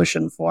for a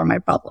solution for my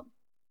problem.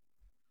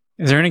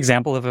 Is there an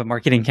example of a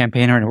marketing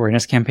campaign or an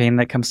awareness campaign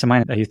that comes to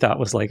mind that you thought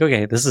was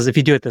okay, this is, if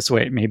you do it this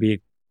way,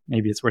 maybe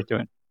it's worth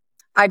doing?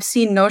 I've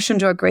seen Notion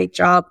do a great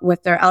job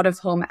with their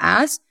out-of-home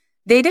ads.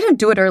 They didn't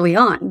do it early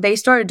on. They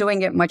started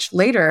doing it much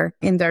later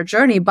in their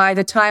journey by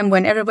the time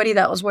when everybody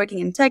that was working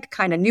in tech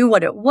kind of knew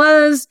what it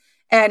was.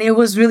 And it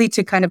was really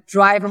to kind of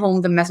drive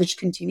home the message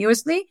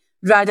continuously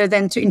rather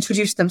than to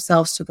introduce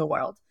themselves to the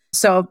world.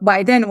 So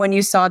by then, when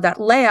you saw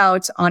that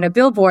layout on a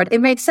billboard,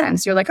 it made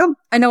sense. You're like, oh,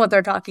 I know what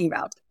they're talking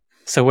about.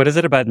 So what is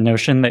it about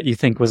Notion that you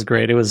think was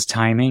great? It was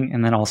timing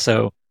and then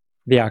also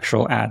the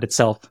actual ad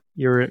itself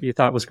you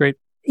thought was great?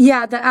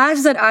 Yeah, the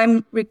ads that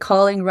I'm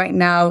recalling right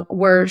now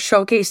were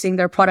showcasing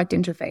their product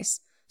interface.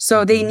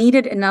 So they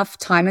needed enough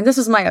time. And this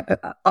is my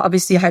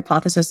obviously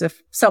hypothesis.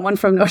 If someone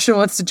from Notion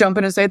wants to jump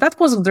in and say, that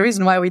wasn't the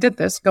reason why we did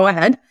this, go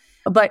ahead.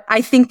 But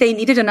I think they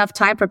needed enough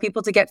time for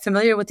people to get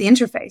familiar with the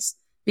interface,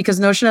 because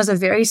Notion has a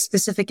very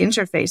specific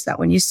interface that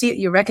when you see it,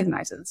 you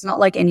recognize it. It's not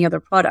like any other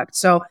product.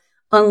 So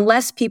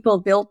unless people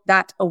built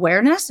that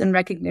awareness and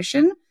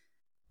recognition,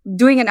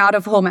 doing an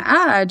out-of-home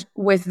ad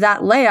with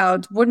that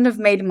layout wouldn't have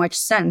made much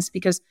sense,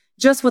 because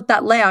just with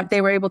that layout, they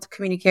were able to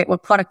communicate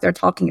what product they're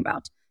talking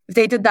about. If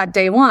they did that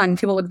day one,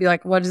 people would be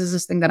like, what is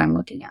this thing that I'm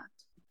looking at?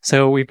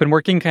 So we've been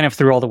working kind of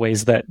through all the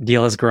ways that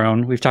Deel has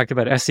grown. We've talked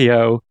about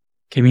SEO,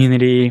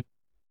 community.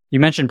 You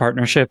mentioned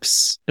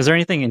partnerships. Is there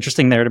anything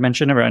interesting there to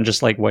mention around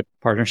just like what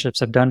partnerships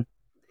have done?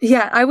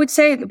 Yeah, I would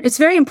say it's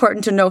very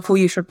important to know who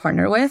you should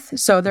partner with.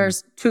 So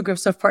there's two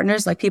groups of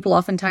partners. Like, people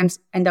oftentimes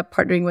end up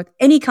partnering with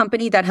any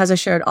company that has a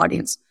shared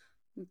audience.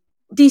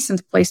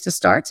 Decent place to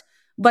start.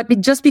 But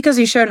just because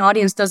you share an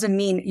audience doesn't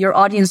mean your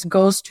audience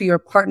goes to your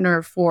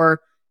partner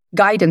for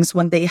guidance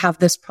when they have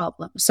this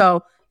problem.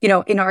 So,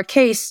 in our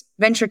case,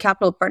 venture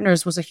capital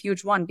partners was a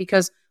huge one,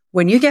 because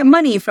when you get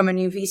money from a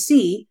new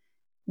VC,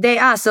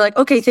 they're like,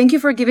 okay, thank you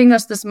for giving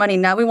us this money.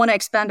 Now we want to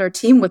expand our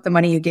team with the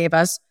money you gave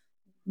us.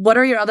 What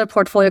are your other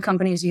portfolio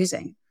companies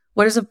using?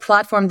 What is a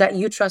platform that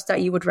you trust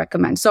that you would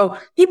recommend? So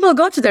people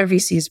go to their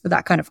VCs for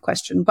that kind of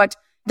question, but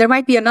there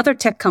might be another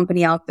tech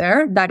company out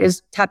there that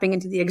is tapping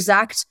into the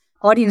exact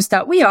audience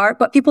that we are,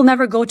 but people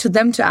never go to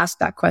them to ask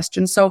that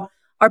question. So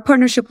our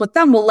partnership with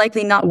them will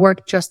likely not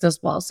work just as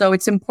well. So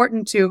it's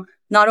important to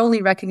not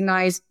only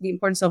recognize the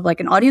importance of like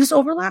an audience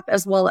overlap,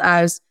 as well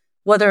as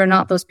whether or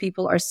not those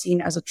people are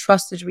seen as a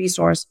trusted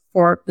resource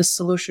for the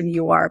solution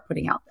you are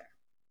putting out there.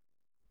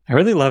 I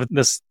really love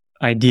this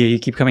idea you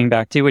keep coming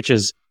back to, which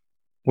is,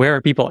 where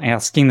are people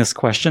asking this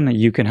question that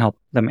you can help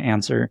them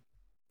answer?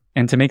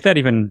 And to make that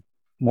even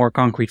more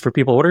concrete for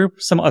people, what are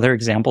some other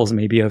examples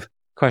maybe of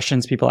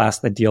questions people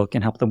ask that Deel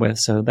can help them with,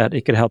 so that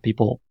it could help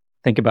people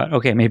think about,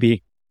 okay,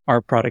 maybe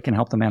our product can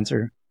help them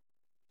answer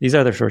these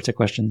other sorts of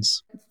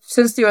questions?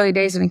 Since the early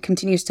days, and it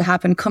continues to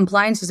happen,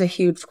 compliance is a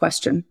huge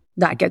question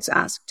that gets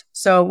asked.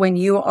 So when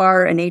you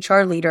are an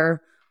HR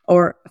leader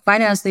or a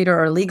finance leader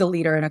or a legal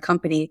leader in a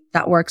company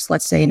that works,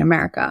 let's say, in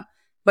America,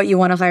 but you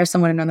want to hire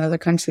someone in another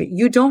country,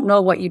 you don't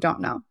know what you don't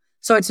know.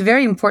 So it's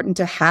very important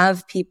to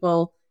have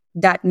people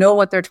that know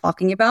what they're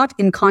talking about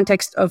in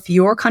context of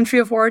your country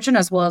of origin,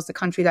 as well as the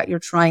country that you're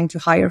trying to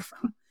hire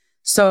from.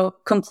 So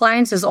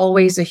compliance is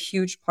always a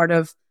huge part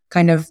of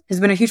has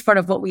been a huge part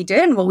of what we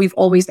did and what we've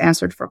always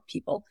answered for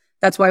people.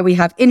 That's why we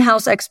have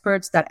in-house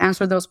experts that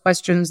answer those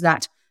questions,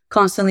 that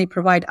constantly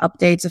provide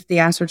updates if the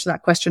answer to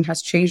that question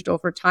has changed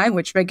over time,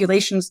 which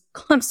regulations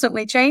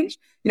constantly change.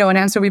 An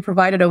answer we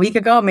provided a week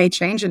ago may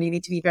change, and you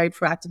need to be very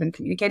proactive in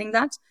communicating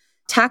that.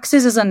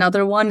 Taxes is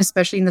another one,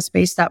 especially in the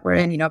space that we're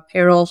in,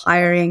 payroll,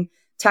 hiring.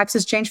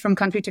 Taxes change from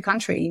country to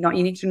country. You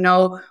need to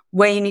know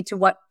when you need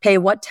to pay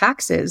what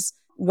taxes,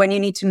 when you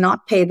need to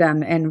not pay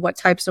them, and what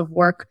types of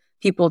work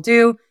people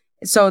do.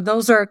 So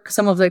those are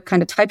some of the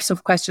kind of types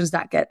of questions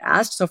that get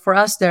asked. So for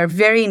us, they're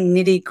very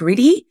nitty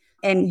gritty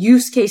and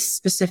use case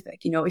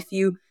specific.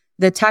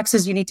 The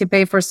taxes you need to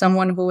pay for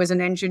someone who is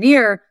an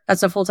engineer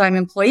that's a full-time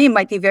employee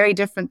might be very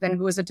different than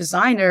who is a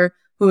designer,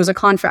 who is a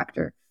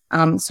contractor.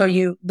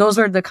 Those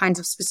are the kinds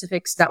of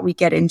specifics that we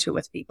get into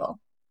with people.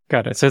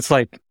 Got it. So it's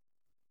like,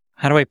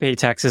 how do I pay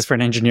taxes for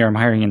an engineer I'm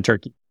hiring in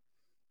Turkey?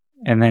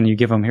 And then you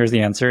give them, here's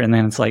the answer. And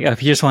then it's like,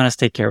 if you just want us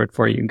to take care of it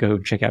for you, go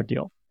check out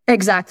Deel.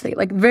 Exactly.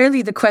 Like,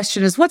 rarely the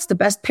question is, what's the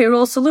best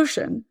payroll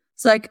solution?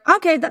 It's like,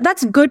 okay,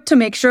 that's good to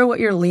make sure what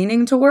you're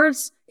leaning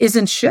towards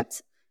isn't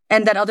shit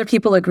and that other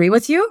people agree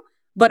with you.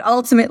 But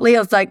ultimately,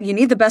 it's like, you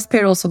need the best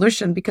payroll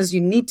solution because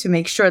you need to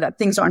make sure that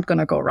things aren't going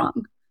to go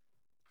wrong.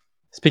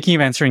 Speaking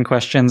of answering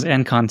questions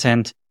and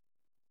content,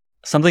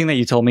 something that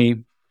you told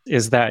me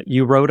is that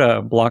you wrote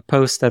a blog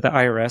post that the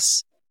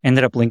IRS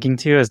ended up linking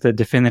to as the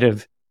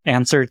definitive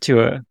answer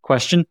to a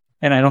question.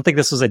 And I don't think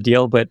this was a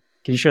Deel, but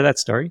can you share that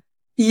story?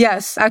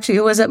 Yes, actually,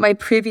 it was at my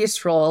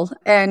previous role.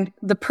 And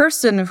the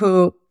person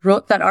who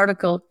wrote that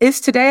article is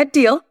today at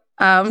Deel.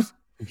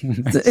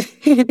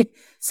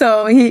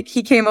 So he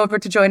came over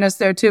to join us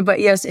there too. But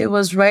yes, it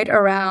was right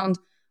around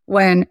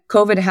when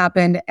COVID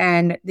happened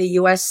and the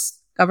US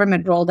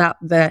government rolled out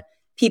the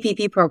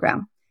PPP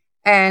program.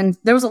 And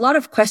there was a lot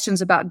of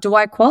questions about, do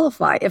I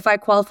qualify? If I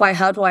qualify,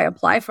 how do I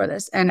apply for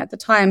this? And at the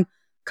time,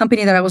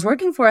 company that I was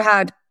working for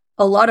had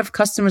a lot of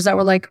customers that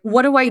were like,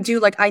 what do I do?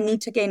 Like, I need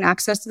to gain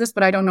access to this,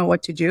 but I don't know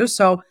what to do.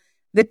 So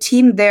the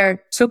team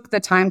there took the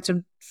time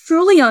to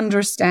truly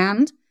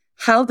understand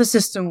how the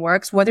system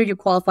works, whether you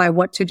qualify,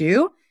 what to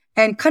do,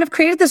 and kind of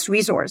created this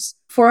resource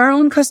for our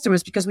own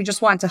customers because we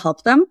just wanted to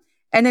help them.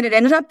 And then it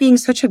ended up being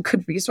such a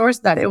good resource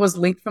that it was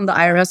linked from the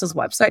IRS's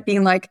website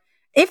being like,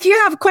 if you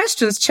have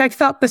questions, check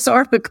out this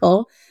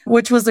article,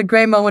 which was a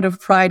great moment of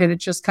pride. And it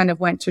just kind of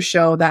went to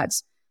show that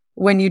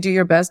when you do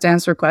your best to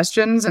answer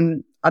questions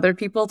and other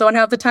people don't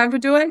have the time to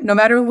do it, no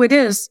matter who it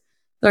is,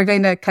 they're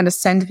going to kind of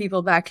send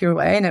people back your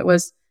way. And it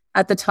was,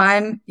 at the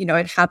time,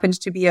 it happened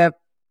to be a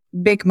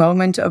big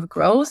moment of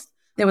growth.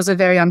 It was a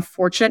very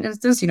unfortunate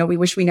instance. We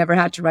wish we never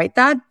had to write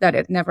that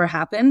it never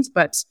happened.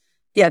 But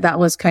yeah, that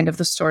was kind of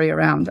the story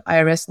around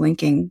IRS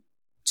linking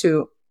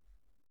to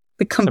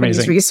the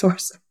company's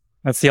resource.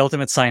 That's the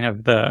ultimate sign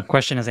of the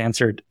question is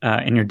answered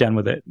and you're done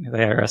with it. The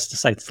IRS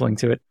decides to link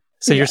to it.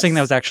 So you're saying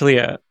that was actually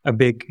a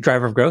big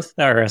driver of growth,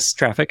 the IRS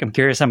traffic. I'm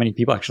curious how many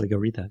people actually go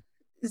read that.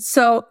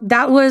 So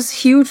that was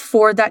huge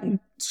for that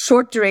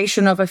short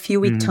duration of a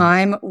few week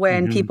time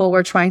when people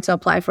were trying to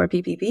apply for a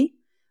PPP.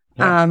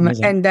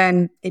 And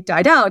then it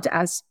died out,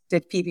 as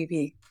did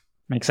PPP.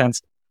 Makes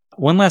sense.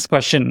 One last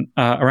question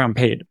around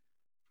paid.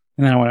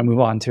 And then I want to move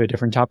on to a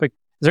different topic.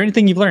 Is there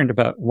anything you've learned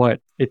about what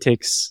it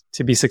takes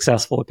to be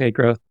successful at paid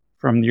growth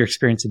from your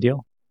experience at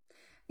Deel?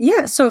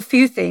 Yeah, so a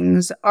few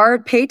things. Our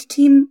paid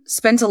team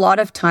spends a lot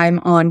of time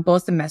on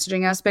both the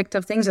messaging aspect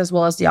of things as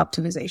well as the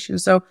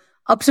optimization. So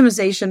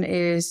optimization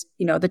is,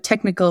 the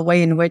technical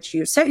way in which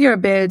you set your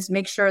bids,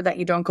 make sure that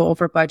you don't go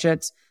over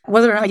budgets,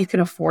 whether or not you can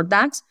afford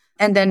that.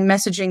 And then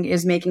messaging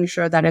is making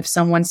sure that if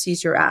someone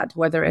sees your ad,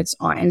 whether it's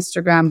on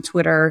Instagram,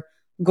 Twitter,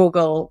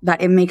 Google,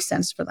 that it makes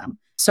sense for them.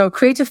 So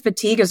creative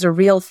fatigue is a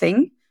real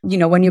thing.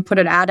 When you put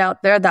an ad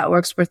out there that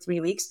works for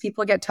 3 weeks,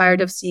 people get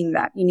tired of seeing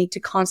that. You need to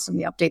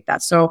constantly update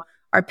that. So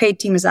our paid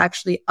team is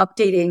actually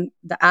updating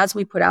the ads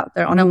we put out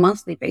there on a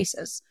monthly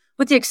basis,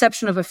 with the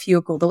exception of a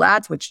few Google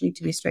ads, which need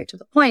to be straight to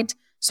the point.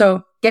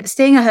 So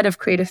staying ahead of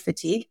creative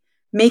fatigue,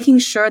 making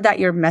sure that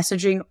your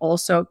messaging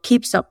also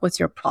keeps up with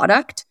your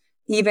product.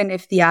 Even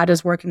if the ad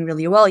is working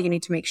really well, you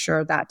need to make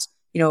sure that,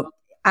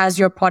 as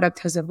your product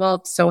has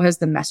evolved, so has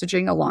the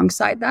messaging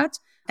alongside that.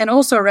 And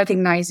also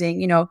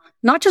recognizing,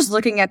 not just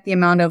looking at the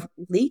amount of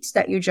leads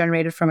that you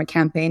generated from a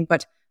campaign,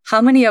 but how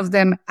many of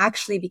them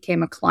actually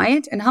became a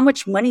client and how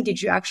much money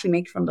did you actually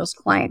make from those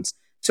clients,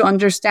 to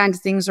understand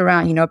things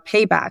around,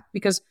 payback.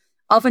 Because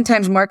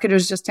oftentimes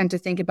marketers just tend to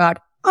think about,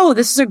 oh,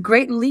 this is a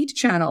great lead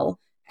channel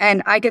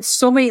and I get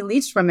so many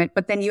leads from it.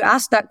 But then you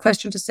ask that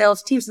question to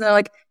sales teams and they're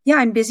like, yeah,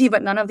 I'm busy,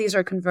 but none of these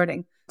are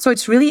converting. So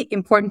it's really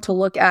important to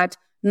look at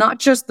not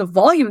just the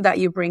volume that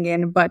you bring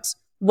in, but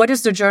what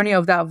is the journey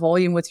of that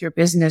volume with your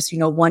business,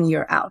 1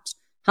 year out?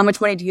 How much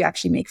money do you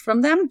actually make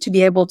from them to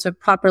be able to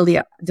properly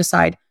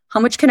decide how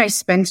much can I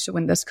spend to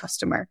win this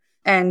customer?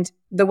 And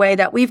the way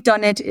that we've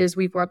done it is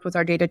we've worked with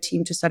our data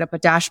team to set up a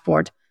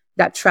dashboard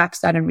that tracks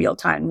that in real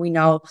time. We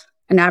know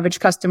an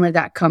average customer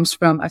that comes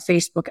from a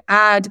Facebook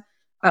ad,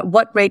 at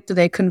what rate do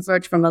they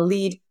convert from a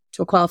lead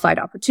to a qualified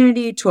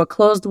opportunity to a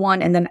closed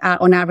one? And then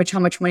on average, how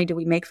much money do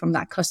we make from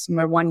that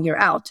customer 1 year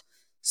out?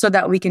 So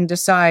that we can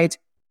decide,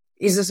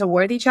 is this a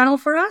worthy channel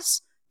for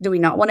us? Do we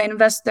not want to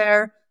invest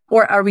there?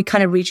 Or are we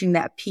kind of reaching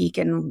that peak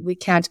and we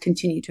can't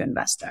continue to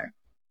invest there?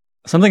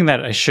 Something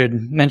that I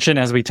should mention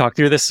as we talk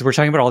through this is we're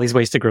talking about all these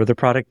ways to grow the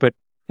product, but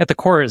at the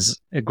core is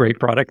a great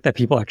product that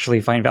people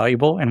actually find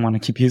valuable and want to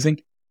keep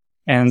using.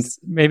 And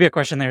maybe a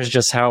question there is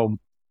just how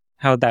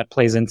that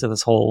plays into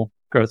this whole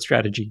growth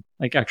strategy,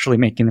 like actually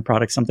making the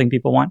product something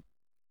people want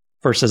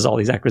versus all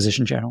these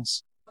acquisition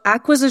channels.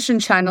 Acquisition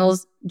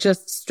channels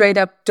just straight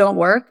up don't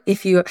work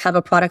if you have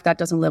a product that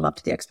doesn't live up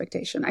to the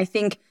expectation. I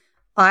think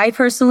I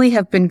personally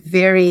have been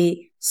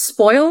very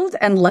spoiled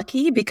and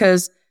lucky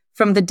because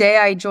from the day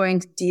I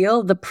joined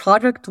Deel, the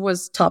product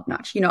was top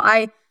notch.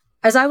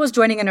 As I was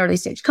joining an early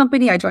stage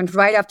company, I joined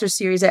right after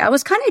Series A. I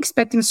was kind of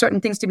expecting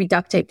certain things to be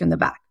duct taped in the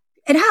back.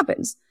 It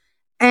happens.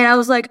 And I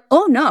was like,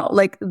 oh no,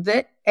 like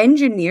the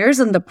engineers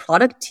and the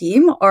product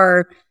team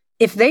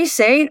if they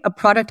say a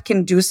product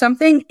can do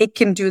something, it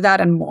can do that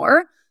and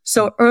more.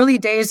 So early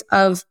days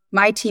of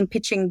my team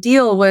pitching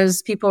Deel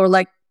was people were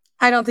like,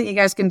 I don't think you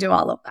guys can do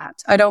all of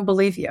that. I don't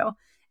believe you.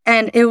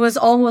 And it was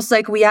almost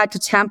like we had to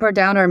tamper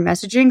down our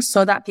messaging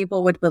so that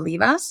people would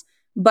believe us.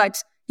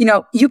 But,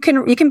 you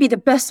can be the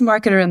best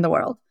marketer in the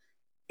world.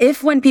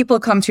 If when people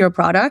come to your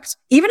product,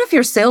 even if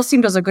your sales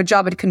team does a good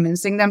job at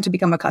convincing them to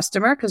become a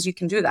customer, because you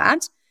can do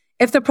that,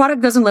 if the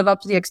product doesn't live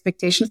up to the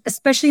expectations,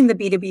 especially in the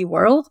B2B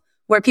world,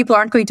 where people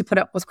aren't going to put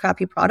up with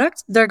crappy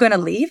products, they're going to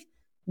leave.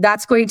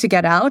 That's going to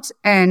get out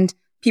and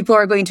people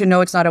are going to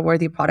know it's not a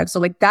worthy product. So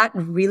that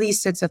really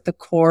sits at the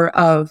core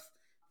of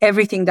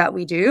everything that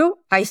we do.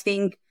 I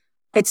think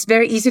it's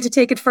very easy to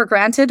take it for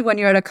granted when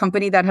you're at a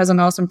company that has an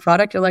awesome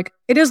product. You're like,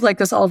 it is like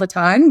this all the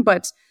time.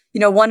 But,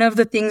 one of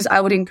the things I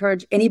would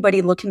encourage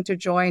anybody looking to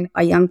join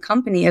a young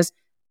company is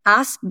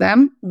ask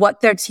them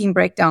what their team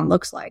breakdown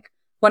looks like.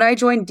 When I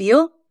joined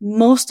Deel,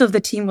 most of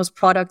the team was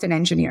product and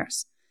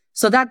engineers.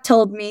 So that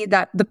told me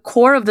that the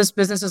core of this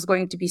business is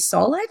going to be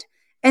solid.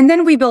 And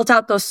then we built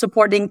out those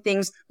supporting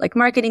things like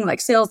marketing,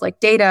 like sales, like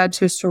data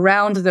to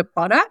surround the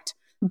product.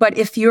 But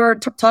if you're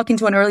talking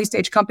to an early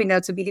stage company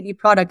that's a B2B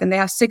product and they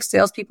have 6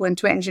 salespeople and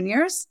 2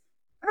 engineers,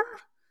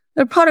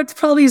 their product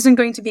probably isn't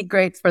going to be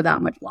great for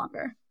that much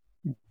longer.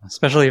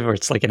 Especially if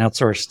it's like an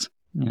outsourced,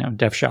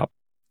 dev shop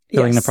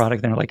building the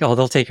product. They're like, oh,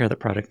 they'll take care of the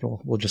product.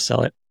 We'll just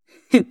sell it.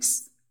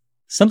 Yes.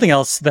 Something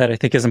else that I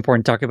think is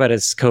important to talk about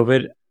is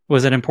COVID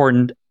was an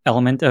important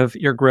element of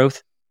your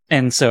growth.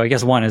 And so I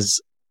guess one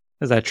is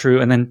that true?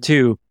 And then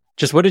 2,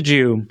 just what did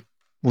you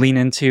lean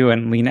into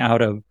and lean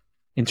out of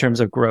in terms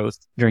of growth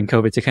during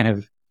COVID to kind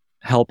of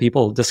help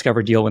people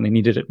discover Deel when they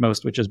needed it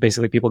most, which is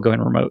basically people going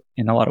remote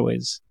in a lot of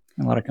ways,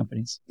 in a lot of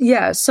companies?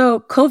 Yeah.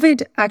 So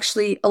COVID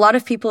actually, a lot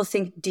of people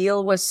think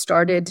Deel was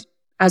started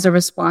as a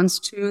response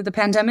to the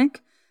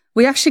pandemic.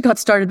 We actually got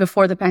started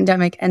before the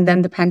pandemic, and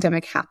then the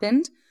pandemic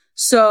happened.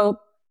 So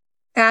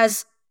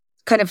as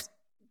kind of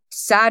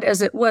sad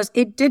as it was,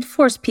 it did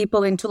force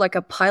people into like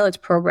a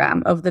pilot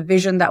program of the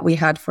vision that we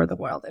had for the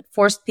world. It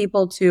forced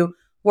people to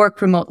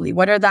work remotely,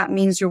 whether that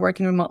means you're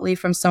working remotely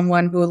from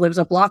someone who lives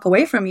a block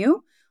away from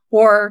you,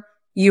 or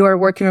you are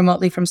working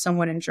remotely from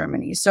someone in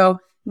Germany. So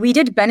we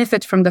did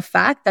benefit from the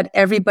fact that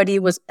everybody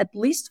was at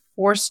least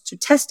forced to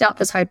test out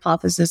this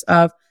hypothesis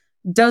of,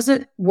 does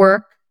it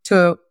work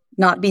to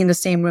not be in the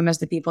same room as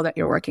the people that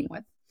you're working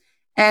with?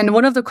 And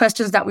one of the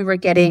questions that we were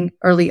getting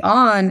early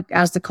on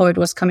as the COVID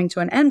was coming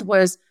to an end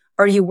was,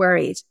 are you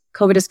worried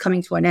COVID is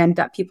coming to an end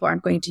that people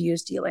aren't going to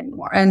use Deel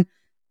anymore? And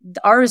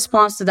our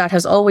response to that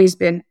has always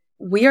been,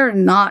 we are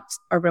not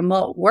a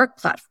remote work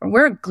platform.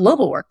 We're a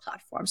global work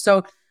platform.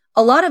 So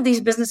a lot of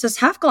these businesses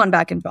have gone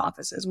back into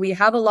offices. We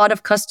have a lot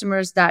of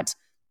customers that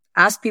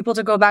ask people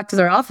to go back to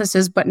their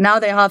offices, but now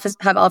they have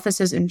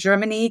offices in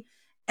Germany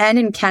and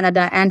in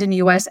Canada and in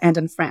US and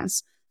in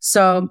France.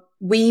 So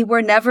we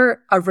were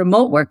never a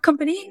remote work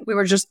company. We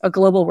were just a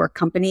global work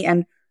company,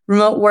 and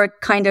remote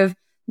work kind of,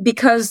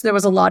 because there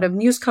was a lot of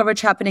news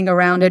coverage happening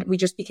around it, we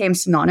just became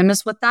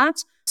synonymous with that.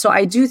 So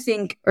I do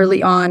think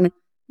early on,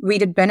 we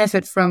did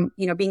benefit from,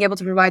 being able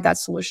to provide that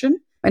solution.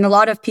 And a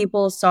lot of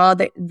people saw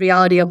the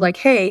reality of like,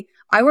 hey,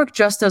 I work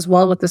just as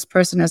well with this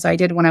person as I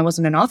did when I was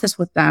in an office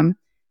with them.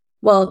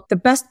 Well, the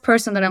best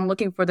person that I'm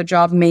looking for the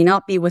job may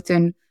not be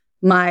within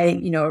my,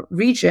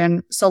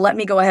 region. So let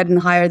me go ahead and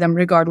hire them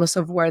regardless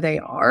of where they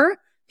are.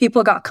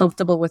 People got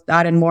comfortable with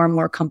that, and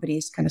more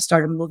companies kind of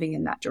started moving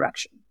in that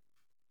direction.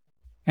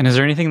 And is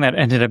there anything that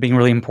ended up being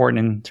really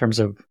important in terms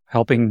of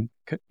helping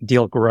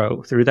Deel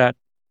grow through that?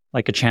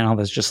 Like a channel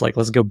that's just like,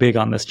 let's go big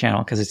on this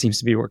channel because it seems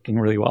to be working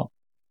really well?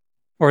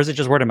 Or is it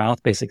just word of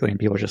mouth basically? And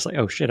people are just like,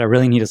 oh shit, I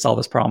really need to solve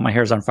this problem. My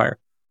hair's on fire.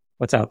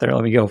 What's out there?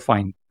 Let me go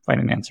find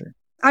an answer.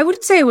 I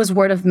wouldn't say it was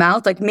word of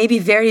mouth, like maybe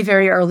very,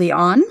 very early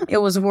on, it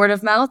was word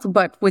of mouth,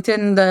 but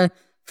within the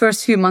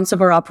first few months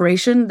of our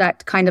operation,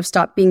 that kind of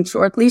stopped being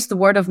true, or at least the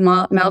word of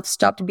mouth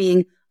stopped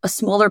being a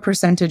smaller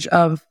percentage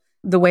of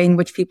the way in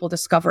which people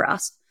discover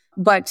us.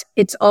 But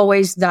it's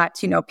always that,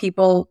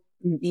 people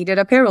needed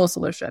a payroll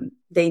solution.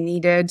 They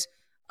needed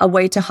a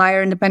way to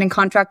hire independent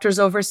contractors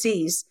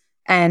overseas.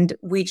 And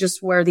we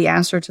just were the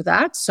answer to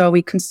that. So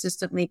we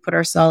consistently put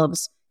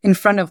ourselves in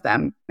front of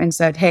them and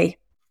said, hey,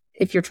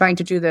 if you're trying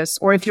to do this,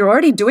 or if you're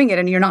already doing it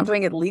and you're not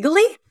doing it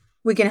legally,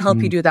 we can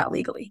help you do that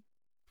legally.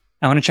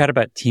 I want to chat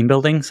about team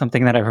building,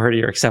 something that I've heard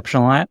you're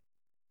exceptional at.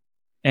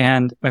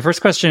 And my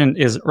first question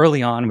is,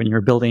 early on when you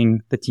were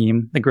building the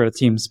team, the growth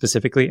team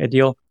specifically at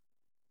Deel,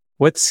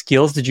 what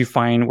skills did you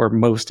find were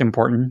most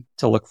important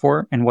to look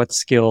for? And what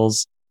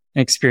skills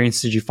and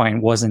experience did you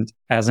find wasn't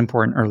as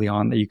important early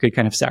on that you could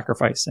kind of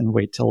sacrifice and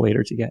wait till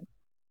later to get?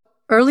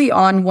 Early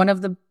on, one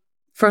of the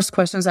first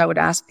questions I would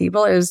ask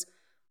people is,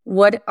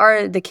 what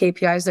are the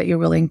KPIs that you're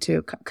willing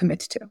to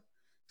commit to?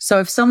 So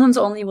if someone's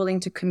only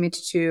willing to commit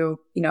to,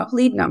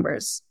 lead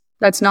numbers,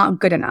 that's not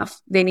good enough.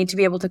 They need to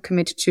be able to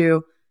commit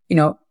to,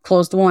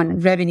 closed won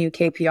revenue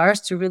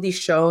KPIs to really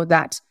show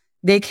that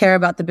they care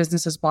about the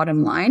business's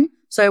bottom line.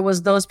 So it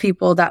was those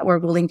people that were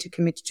willing to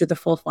commit to the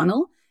full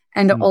funnel.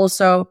 And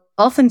also,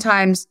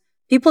 oftentimes,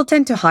 people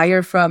tend to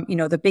hire from,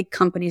 the big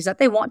companies that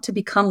they want to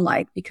become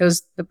like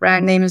because the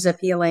brand name is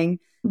appealing.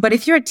 But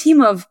if you're a team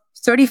of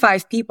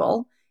 35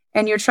 people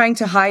and you're trying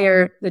to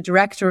hire the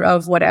director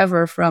of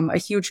whatever from a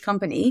huge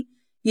company,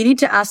 you need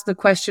to ask the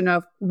question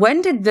of,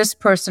 when did this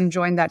person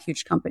join that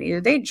huge company?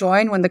 Did they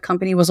join when the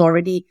company was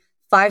already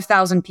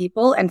 5,000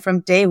 people and from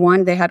day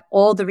one, they had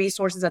all the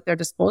resources at their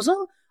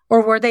disposal?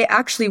 Or were they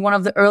actually one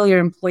of the earlier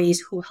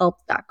employees who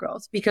helped that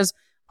growth? Because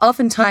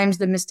oftentimes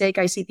the mistake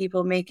I see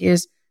people make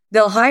is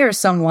they'll hire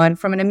someone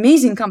from an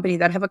amazing company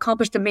that have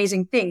accomplished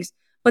amazing things,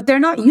 but they're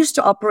not used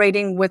to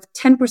operating with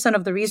 10%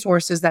 of the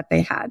resources that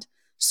they had.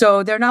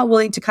 So they're not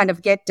willing to kind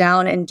of get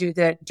down and do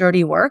the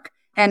dirty work.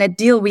 And at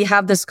Deel, we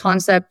have this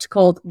concept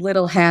called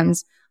little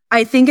hands.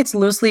 I think it's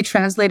loosely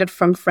translated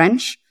from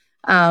French.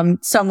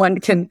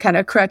 Someone can kind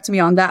of correct me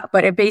on that,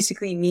 but it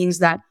basically means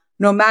that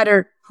no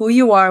matter who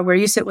you are, where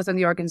you sit within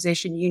the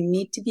organization, you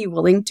need to be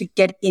willing to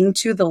get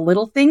into the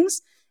little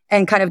things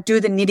and kind of do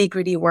the nitty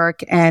gritty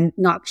work and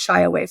not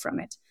shy away from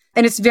it.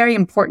 And it's very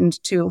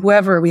important to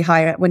whoever we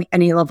hire at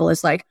any level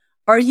is like,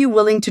 are you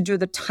willing to do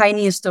the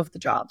tiniest of the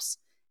jobs?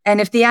 And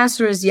if the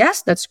answer is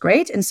yes, that's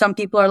great. And some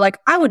people are like,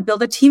 I would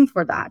build a team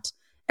for that.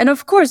 And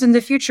of course, in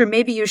the future,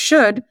 maybe you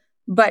should,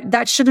 but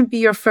that shouldn't be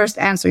your first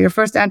answer. Your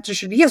first answer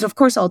should be, yes, of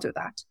course, I'll do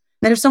that.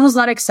 And if someone's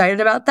not excited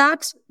about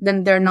that,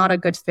 then they're not a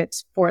good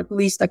fit for at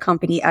least a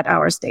company at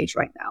our stage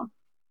right now.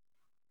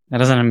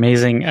 That is an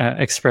amazing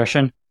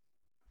expression.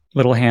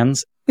 Little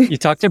hands. You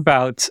talked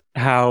about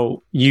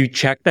how you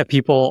check that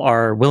people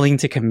are willing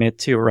to commit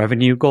to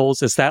revenue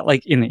goals. Is that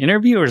like in the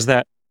interview, or is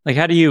that like,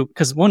 how do you,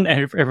 because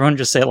everyone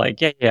just say like,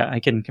 yeah,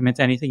 I can commit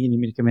to anything you need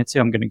me to commit to.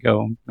 I'm going to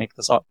go make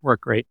this all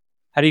work great.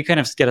 How do you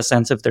kind of get a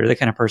sense if they're the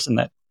kind of person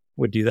that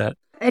would do that?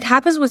 It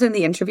happens within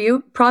the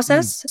interview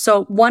process.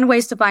 So one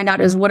way to find out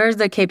is what are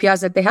the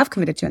KPIs that they have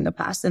committed to in the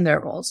past in their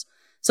roles.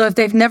 So if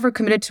they've never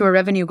committed to a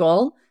revenue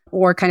goal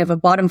or kind of a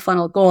bottom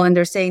funnel goal and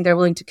they're saying they're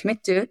willing to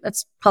commit to it,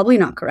 that's probably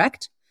not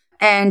correct.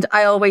 And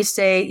I always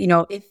say,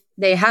 if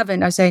they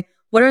haven't, I say,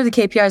 what are the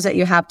KPIs that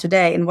you have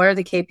today? And what are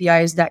the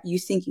KPIs that you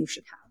think you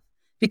should have?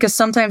 Because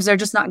sometimes they're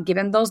just not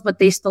given those, but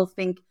they still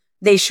think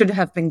they should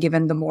have been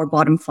given the more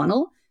bottom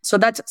funnel. So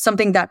that's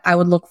something that I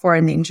would look for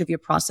in the interview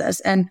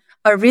process. And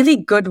a really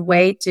good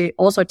way to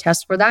also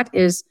test for that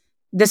is,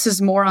 this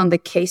is more on the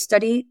case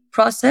study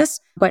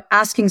process, but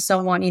asking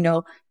someone,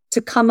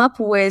 to come up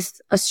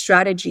with a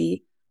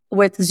strategy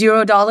with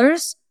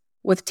 $0,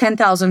 with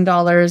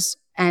 $10,000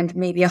 and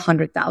maybe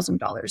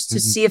 $100,000 to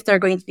see if they're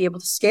going to be able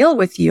to scale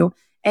with you,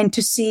 and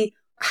to see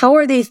how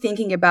are they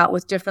thinking about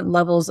with different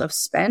levels of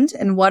spend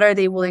and what are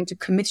they willing to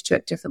commit to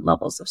at different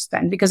levels of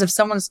spend. Because if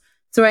someone's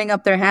throwing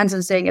up their hands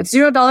and saying it's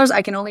 $0,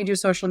 I can only do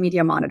social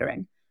media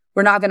monitoring,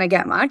 we're not going to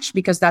get much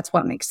because that's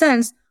what makes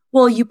sense.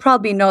 Well, you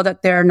probably know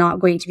that they're not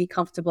going to be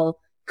comfortable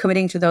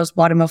committing to those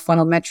bottom of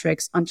funnel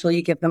metrics until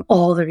you give them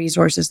all the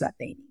resources that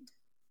they need.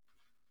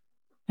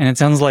 And it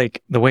sounds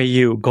like the way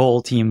you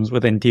goal teams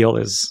within Deel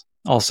is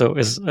also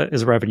is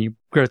revenue.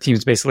 Growth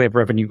teams basically have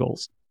revenue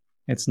goals.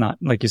 It's not,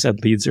 like you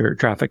said, leads or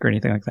traffic or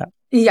anything like that.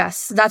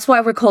 Yes, that's why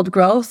we're called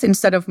growth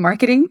instead of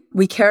marketing.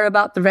 We care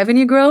about the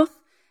revenue growth.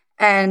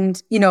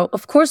 And,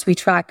 of course, we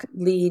track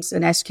leads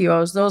and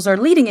SQOs. Those are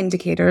leading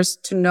indicators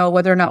to know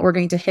whether or not we're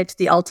going to hit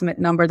the ultimate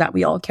number that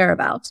we all care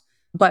about.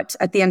 But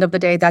at the end of the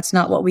day, that's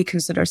not what we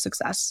consider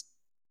success.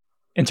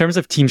 In terms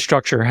of team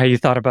structure, how you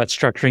thought about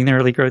structuring the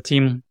early growth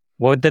team,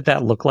 what did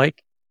that look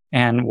like?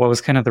 And what was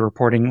kind of the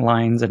reporting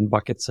lines and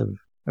buckets of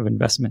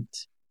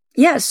investment?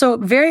 Yeah, so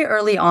very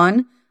early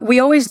on, we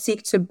always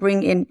seek to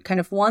bring in kind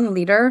of one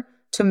leader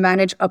to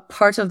manage a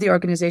part of the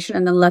organization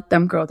and then let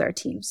them grow their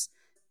teams.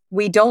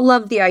 We don't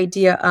love the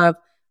idea of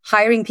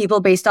hiring people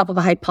based off of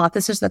a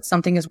hypothesis that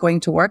something is going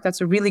to work.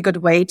 That's a really good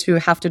way to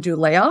have to do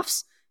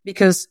layoffs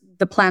because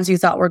the plans you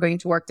thought were going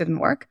to work didn't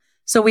work.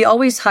 So we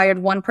always hired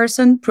one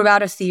person, prove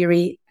out a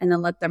theory, and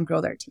then let them grow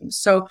their teams.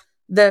 So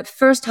the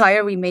first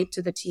hire we made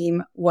to the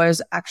team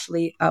was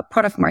actually a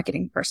product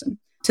marketing person.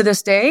 To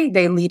this day,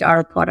 they lead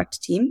our product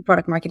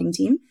marketing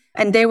team.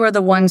 And they were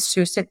the ones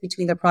who sit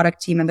between the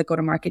product team and the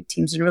go-to-market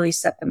teams and really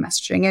set the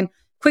messaging. And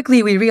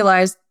quickly we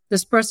realized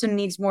this person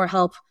needs more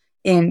help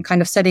in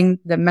kind of setting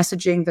the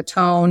messaging, the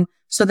tone.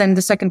 So then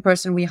the second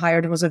person we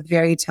hired was a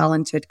very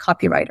talented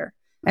copywriter.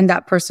 And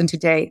that person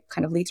today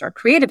kind of leads our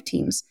creative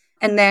teams.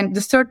 And then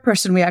the third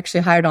person we actually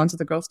hired onto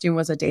the growth team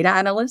was a data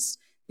analyst,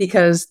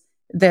 because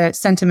the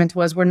sentiment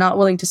was we're not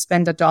willing to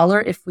spend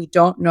 $1 if we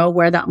don't know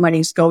where that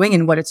money's going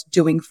and what it's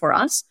doing for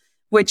us.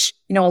 Which,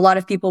 a lot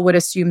of people would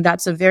assume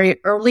that's a very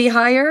early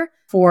hire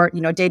for,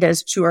 data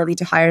is too early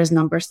to hire as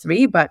number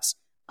 3, but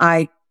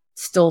I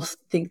still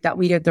think that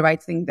we did the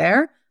right thing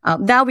there.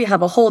 Now we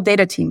have a whole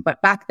data team, but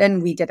back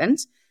then we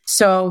didn't.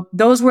 So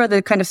those were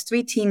the kind of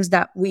 3 teams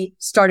that we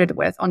started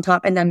with on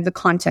top. And then the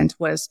content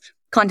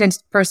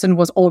person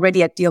was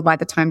already at Deel by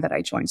the time that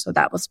I joined. So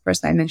that was the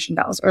person I mentioned,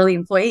 that was early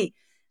employee.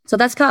 So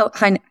that's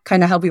kind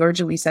of how we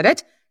originally said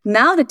it.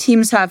 Now the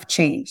teams have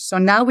changed. So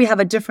now we have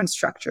a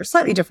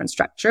slightly different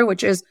structure,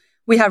 which is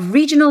we have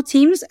regional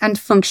teams and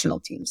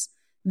functional teams.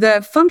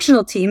 The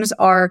functional teams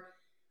are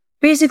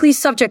basically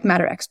subject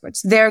matter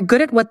experts. They're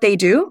good at what they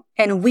do,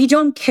 and we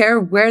don't care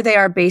where they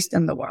are based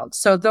in the world.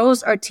 So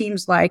those are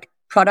teams like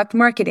product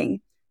marketing,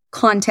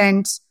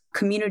 content,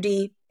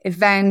 community,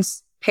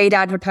 events, paid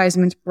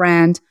advertisement,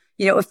 brand.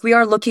 If we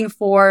are looking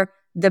for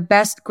the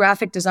best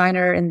graphic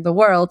designer in the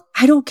world,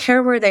 I don't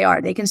care where they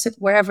are. They can sit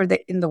wherever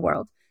in the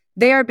world.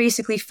 They are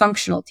basically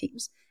functional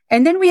teams.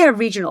 And then we have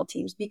regional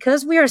teams.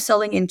 Because we are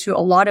selling into a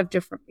lot of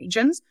different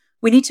regions,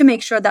 we need to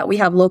make sure that we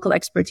have local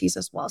expertise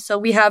as well. So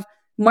we have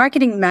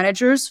marketing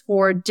managers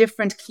for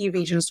different key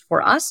regions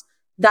for us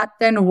that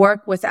then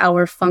work with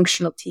our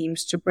functional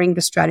teams to bring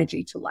the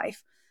strategy to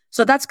life.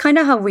 So that's kind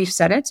of how we've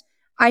set it.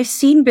 I've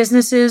seen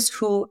businesses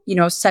who,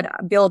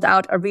 build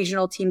out a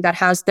regional team that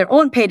has their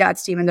own paid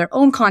ads team and their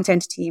own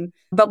content team.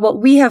 But what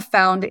we have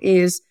found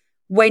is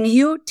when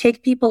you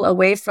take people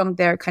away from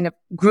their kind of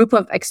group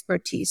of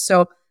expertise.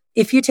 So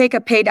if you take a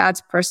paid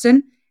ads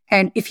person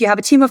and if you have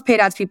a team of paid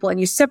ads people and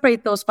you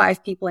separate those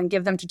 5 people and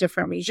give them to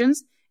different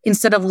regions,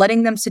 instead of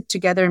letting them sit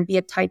together and be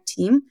a tight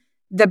team,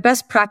 the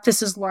best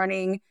practices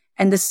learning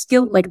and the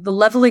skill, like the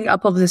leveling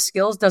up of the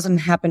skills doesn't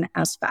happen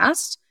as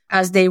fast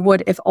as they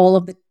would if all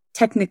of the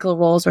technical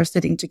roles are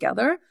sitting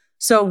together.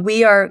 So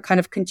we are kind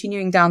of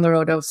continuing down the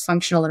road of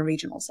functional and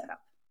regional setup.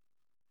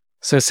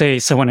 So say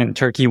someone in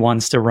Turkey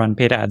wants to run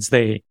paid ads,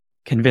 they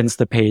convince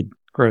the paid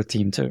growth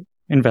team to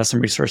invest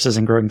some resources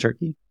in growing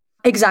Turkey.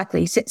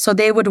 Exactly. So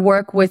they would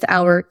work with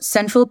our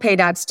central paid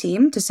ads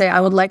team to say, I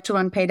would like to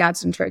run paid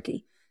ads in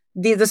Turkey.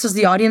 This is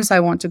the audience I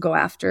want to go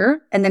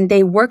after. And then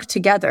they work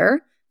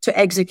together to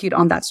execute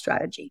on that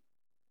strategy.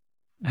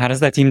 How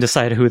does that team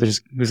decide who's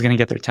going to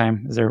get their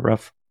time? Is there a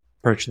rough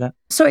approach that?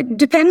 So it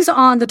depends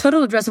on the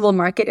total addressable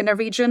market in a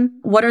region.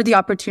 What are the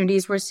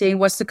opportunities we're seeing?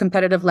 What's the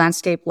competitive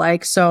landscape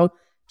like? So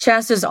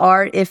chances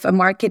are, if a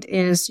market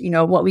is,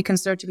 what we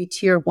consider to be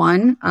tier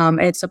one,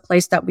 it's a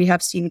place that we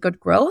have seen good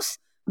growth,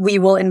 we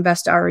will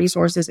invest our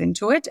resources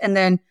into it. And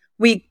then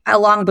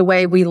along the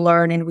way, we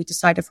learn and we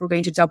decide if we're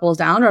going to double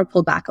down or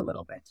pull back a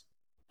little bit.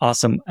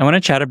 Awesome. I want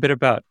to chat a bit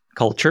about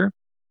culture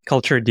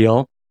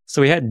Deel.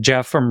 So we had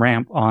Jeff from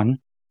Ramp on,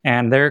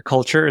 and their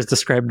culture is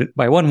described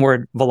by one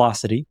word,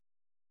 velocity.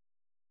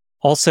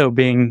 Also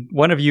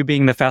one of you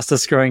being the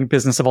fastest growing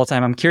business of all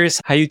time, I'm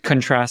curious how you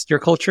contrast your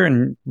culture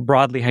and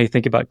broadly how you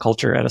think about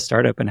culture at a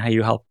startup and how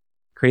you help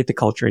create the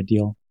culture at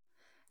Deel.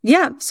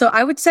 Yeah. So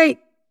I would say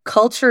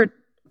culture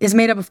is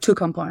made up of two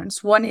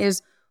components. One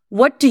is,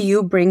 what do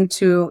you bring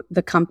to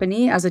the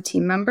company as a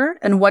team member,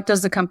 and what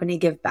does the company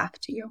give back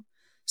to you?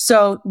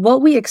 So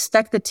what we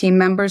expect the team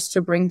members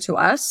to bring to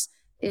us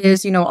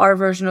is, our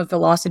version of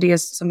velocity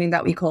is something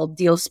that we call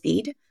Deel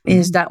speed,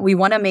 is that we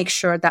want to make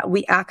sure that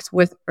we act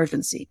with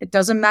urgency. It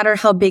doesn't matter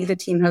how big the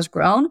team has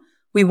grown.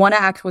 We want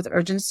to act with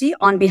urgency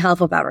on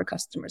behalf of our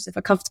customers. If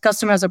a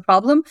customer has a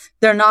problem,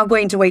 they're not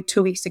going to wait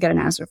 2 weeks to get an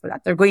answer for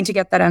that. They're going to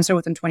get that answer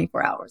within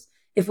 24 hours.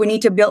 If we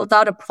need to build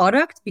out a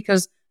product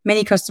because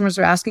many customers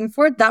are asking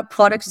for it, that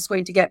product is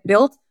going to get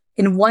built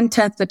in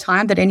 1/10 the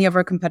time that any of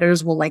our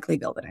competitors will likely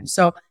build it in.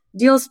 So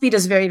Deel speed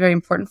is very, very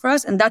important for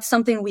us. And that's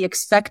something we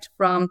expect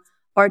from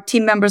our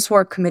team members who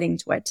are committing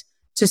to it,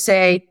 to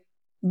say,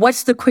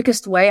 what's the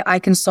quickest way I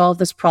can solve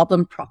this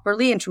problem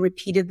properly, and to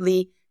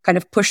repeatedly kind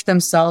of push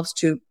themselves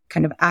to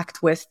kind of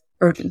act with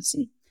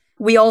urgency.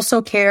 We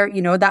also care,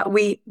 that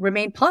we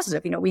remain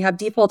positive. We have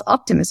default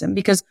optimism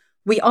because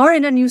we are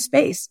in a new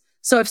space.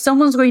 So if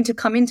someone's going to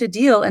come into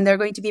Deel and they're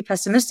going to be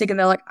pessimistic and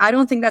they're like, I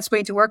don't think that's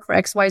going to work for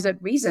XYZ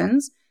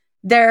reasons,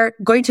 they're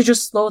going to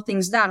just slow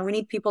things down. We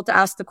need people to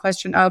ask the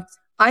question of,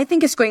 I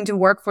think it's going to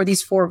work for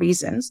these 4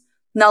 reasons.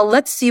 Now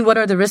let's see what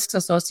are the risks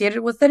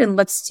associated with it, and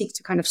let's seek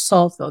to kind of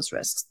solve those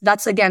risks.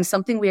 That's, again,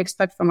 something we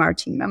expect from our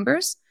team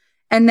members.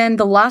 And then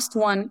the last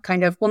one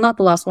not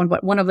the last one,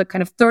 but one of the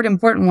kind of third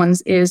important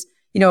ones is,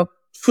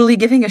 truly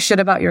giving a shit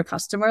about your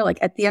customer. Like,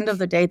 at the end of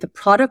the day, the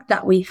product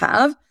that we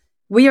have,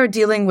 we are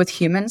dealing with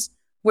humans.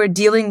 We're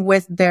dealing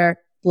with their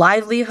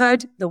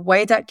livelihood, the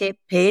way that get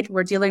paid.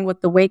 We're dealing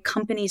with the way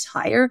companies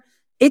hire.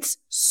 It's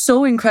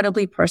so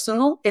incredibly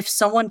personal if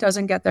someone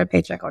doesn't get their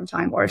paycheck on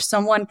time, or if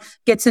someone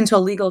gets into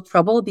legal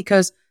trouble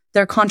because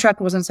their contract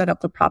wasn't set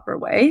up the proper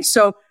way.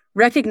 So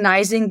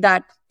recognizing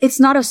that it's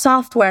not a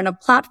software and a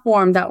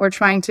platform that we're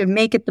trying to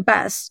make it the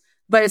best,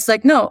 but it's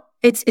like, no,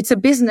 it's a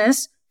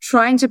business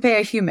trying to pay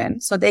a human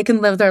so they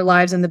can live their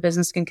lives and the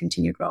business can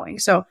continue growing.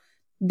 So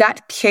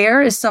that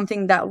care is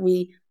something that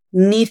we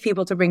need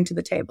people to bring to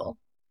the table.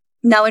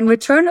 Now, in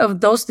return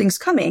of those things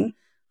coming,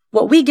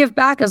 what we give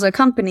back as a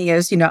company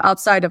is,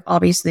 outside of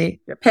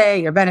obviously your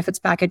pay, your benefits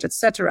package,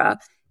 etc.,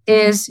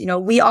 is,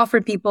 we offer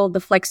people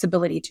the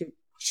flexibility to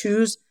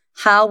choose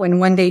how and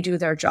when they do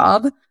their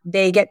job.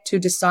 They get to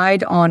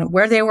decide on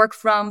where they work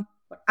from,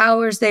 what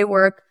hours they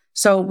work.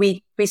 So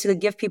we basically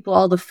give people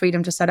all the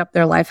freedom to set up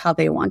their life how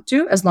they want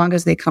to, as long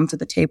as they come to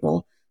the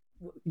table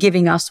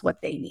giving us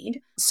what they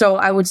need. So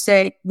I would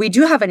say we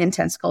do have an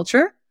intense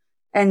culture,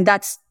 and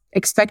that's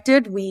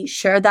expected. We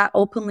share that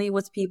openly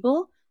with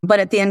people. But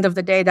at the end of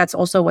the day, that's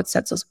also what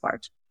sets us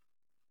apart.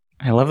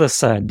 I love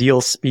this Deel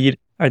speed.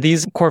 Are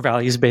these core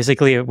values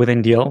basically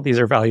within Deel? These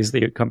are values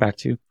that you come back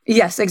to?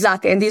 Yes,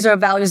 exactly. And these are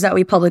values that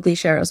we publicly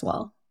share as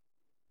well.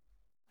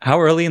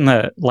 How early in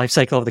the life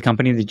cycle of the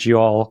company did you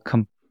all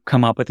come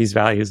up with these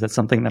values? That's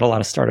something that a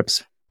lot of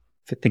startups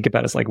think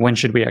about, is like, when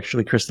should we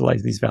actually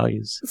crystallize these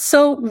values?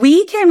 So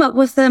we came up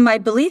with them, I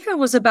believe it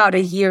was about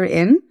a year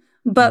in,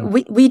 but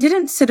we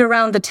didn't sit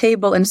around the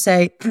table and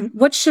say,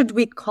 what should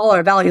we call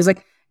our values?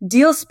 Like,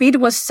 Deel speed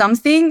was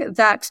something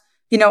that,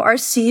 our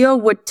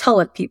CEO would tell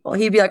it people.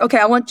 He'd be like, okay,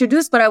 I want you to do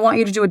this, but I want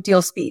you to do it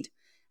Deel speed.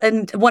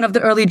 And one of the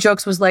early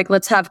jokes was like,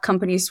 let's have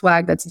company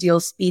swag that's Deel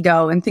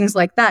speedo and things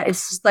like that.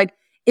 It's just like,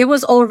 it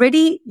was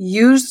already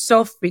used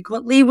so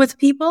frequently with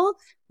people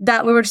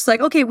that we were just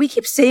like, okay, we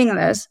keep saying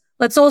this.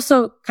 Let's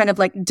also kind of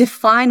like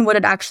define what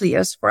it actually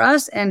is for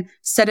us and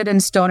set it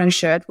in stone and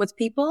share it with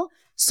people.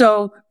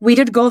 So we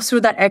did go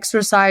through that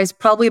exercise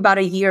probably about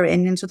a year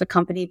into the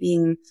company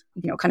being,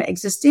 kind of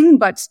existing,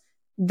 but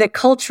the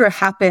culture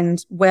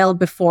happened well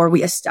before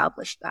we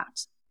established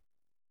that.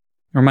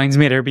 Reminds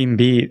me at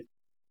Airbnb,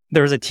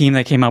 there was a team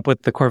that came up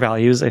with the core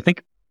values. I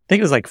think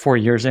it was like 4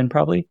 years in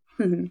probably.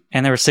 Mm-hmm.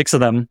 And there were 6 of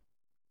them.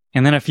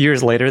 And then a few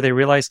years later, they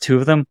realized 2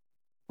 of them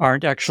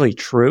aren't actually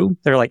true.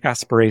 They're like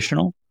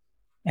aspirational.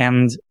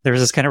 And there's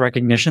this kind of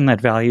recognition that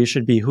values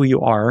should be who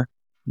you are,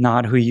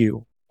 not who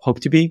you hope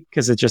to be,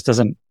 because it just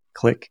doesn't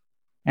click.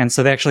 And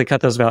so they actually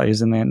cut those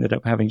values and they ended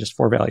up having just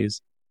 4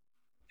 values.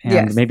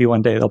 And maybe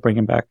one day they'll bring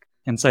them back.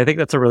 And so I think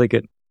that's a really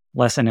good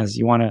lesson, as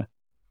you want to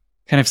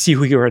kind of see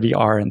who you already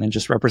are and then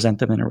just represent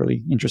them in a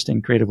really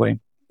interesting, creative way.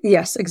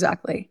 Yes,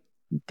 exactly.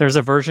 There's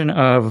a version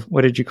of,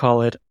 what did you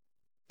call it?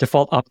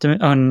 Default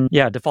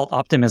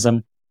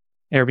optimism.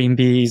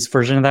 Airbnb's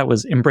version of that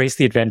was embrace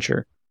the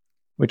adventure.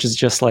 which is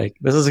just like,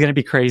 this is going to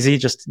be crazy.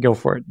 Just go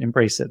for it.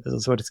 Embrace it. This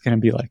is what it's going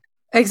to be like.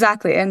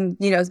 Exactly. And,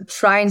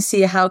 try and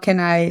see how can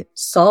I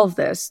solve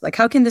this? Like,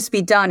 how can this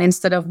be done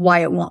instead of why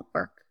it won't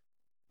work?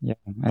 Yeah,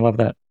 I love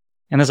that.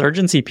 And this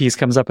urgency piece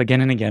comes up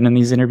again and again in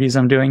these interviews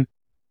I'm doing.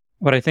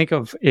 What I think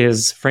of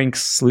is Frank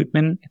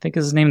Slootman, I think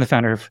is his name, the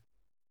founder of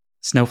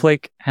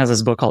Snowflake, has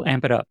this book called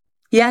Amp It Up.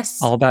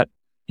 Yes. All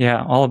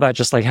about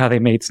just like how they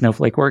made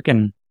Snowflake work.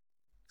 And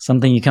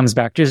something he comes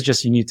back to is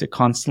just you need to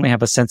constantly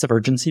have a sense of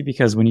urgency,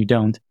 because when you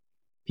don't,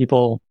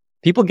 people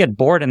get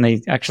bored and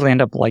they actually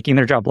end up liking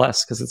their job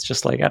less, because it's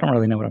just like, I don't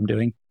really know what I'm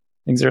doing.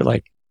 Things are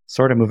like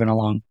sort of moving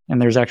along.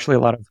 And there's actually a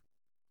lot of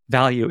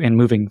value in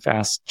moving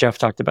fast. Jeff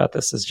talked about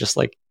this, is just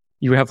like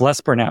you have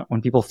less burnout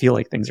when people feel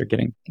like things are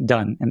getting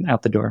done and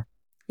out the door.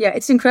 Yeah,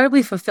 it's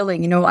incredibly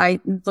fulfilling. I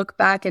look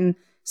back and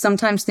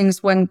sometimes things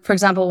for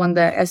example, when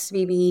the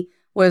SVB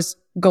was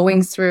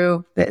going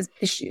through the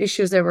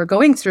issues they were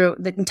going through,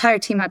 the entire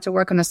team had to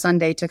work on a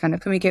Sunday to kind of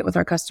communicate with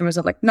our customers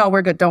of like, no,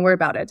 we're good. Don't worry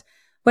about it.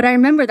 But I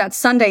remember that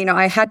Sunday,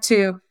 I had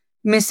to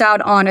miss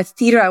out on a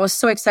theater I was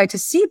so excited to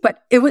see,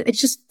 but it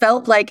just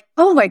felt like,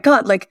 oh my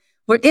God, like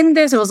we're in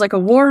this. It was like a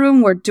war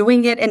room. We're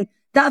doing it. And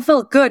that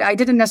felt good. I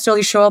didn't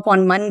necessarily show up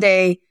on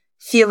Monday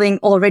feeling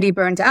already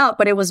burnt out,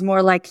 but it was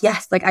more like,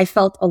 yes, like I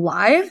felt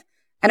alive.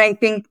 And I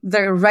think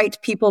the right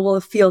people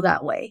will feel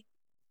that way.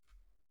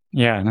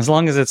 Yeah. And as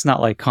long as it's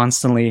not like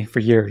constantly for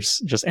years,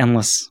 just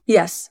endless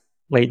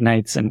late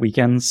nights and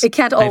weekends. It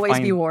can't always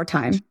be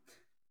wartime.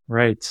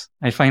 Right.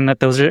 I find that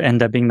those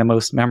end up being the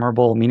most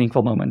memorable,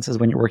 meaningful moments, is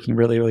when you're working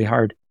really, really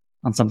hard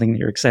on something that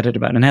you're excited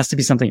about. And it has to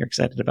be something you're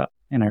excited about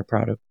and are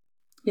proud of.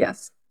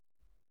 Yes.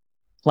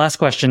 Last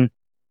question.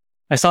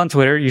 I saw on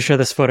Twitter, you share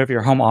this photo of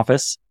your home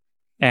office,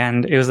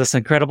 and it was this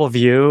incredible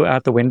view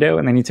out the window.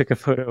 And then you took a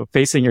photo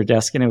facing your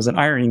desk, and it was an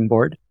ironing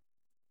board.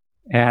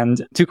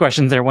 And two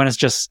questions there. One is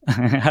just,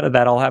 how did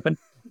that all happen?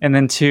 And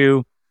then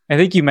two, I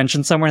think you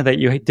mentioned somewhere that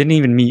you didn't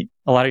even meet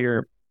a lot of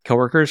your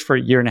coworkers for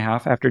a year and a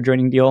half after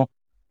joining Deel.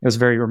 It was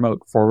very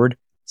remote forward.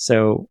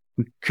 So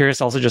I'm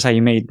curious also just how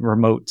you made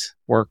remote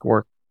work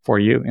for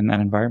you in that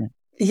environment.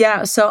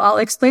 Yeah, so I'll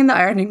explain the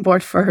ironing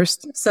board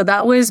first. So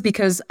that was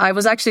because I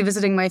was actually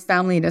visiting my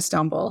family in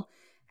Istanbul.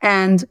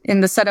 And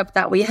in the setup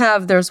that we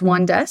have, there's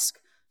one desk.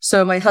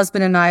 So my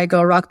husband and I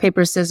go rock,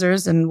 paper,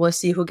 scissors, and we'll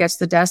see who gets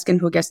the desk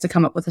and who gets to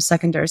come up with a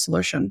secondary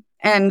solution.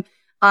 And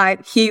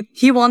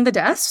he won the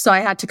desk, so I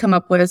had to come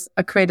up with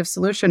a creative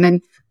solution.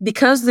 And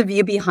because the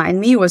view behind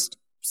me was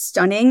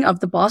stunning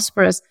of the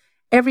Bosphorus,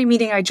 every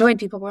meeting I joined,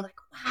 people were like,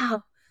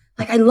 wow,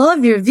 like I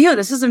love your view.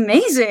 This is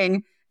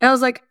amazing. And I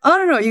was like,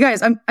 oh, no, you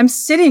guys, I'm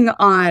sitting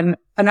on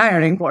an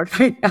ironing board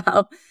right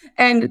now.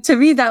 And to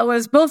me, that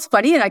was both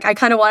funny. And I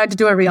kind of wanted to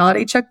do a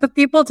reality check with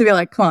people to be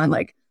like, come on,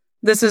 like,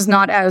 this is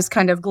not as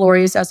kind of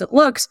glorious as it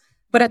looks.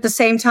 But at the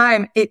same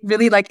time, it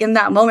really, like, in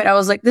that moment, I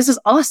was like, this is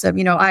awesome.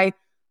 I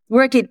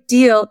work at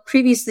Deel.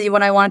 Previously,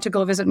 when I wanted to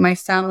go visit my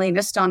family in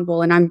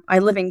Istanbul and I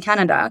live in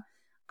Canada,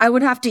 I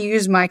would have to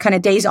use my kind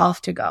of days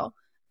off to go.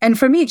 And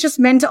for me, it just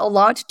meant a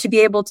lot to be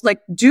able to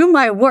like do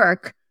my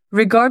work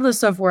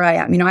regardless of where I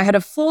am. I had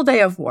a full day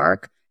of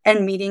work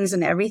and meetings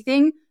and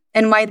everything,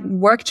 and my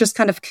work just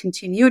kind of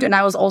continued. And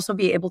I was also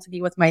be able to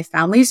be with my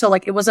family. So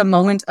like it was a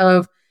moment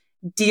of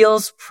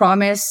Deel's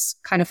promise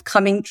kind of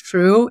coming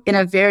true in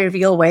a very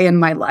real way in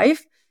my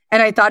life.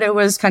 And I thought it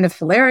was kind of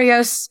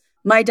hilarious.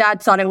 My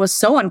dad thought it was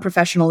so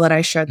unprofessional that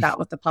I shared that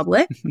with the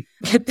public.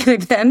 But then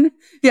again,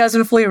 he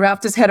hasn't fully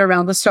wrapped his head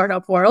around the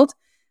startup world.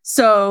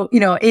 So,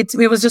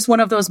 it was just one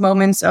of those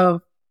moments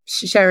of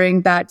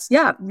sharing that,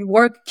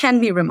 work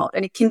can be remote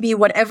and it can be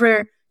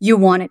whatever you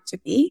want it to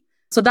be.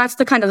 So that's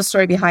the kind of the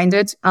story behind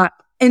it.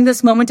 In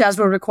this moment, as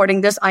we're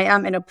recording this, I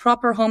am in a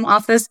proper home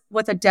office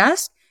with a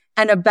desk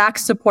and a back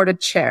supported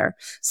chair.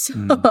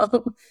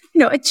 So,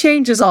 it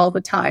changes all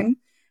the time.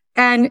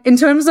 And in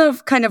terms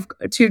of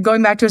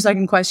going back to a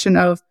second question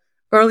of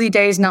early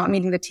days, not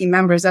meeting the team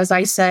members, as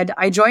I said,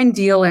 I joined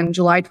Deel in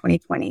July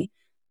 2020.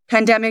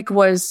 Pandemic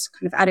was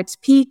kind of at its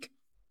peak.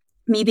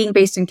 Me being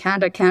based in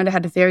Canada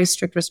had very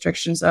strict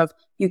restrictions of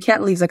you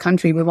can't leave the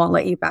country. We won't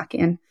let you back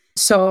in.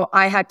 So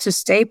I had to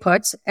stay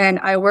put, and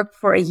I worked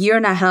for a year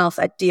and a half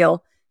at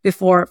Deel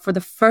before, for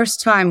the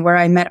first time where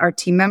I met our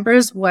team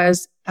members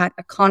was at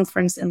a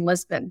conference in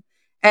Lisbon.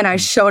 And I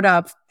showed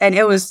up, and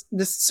it was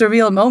this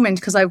surreal moment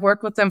because I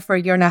worked with them for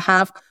a year and a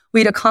half.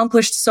 We'd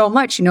accomplished so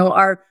much.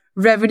 Our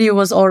revenue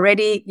was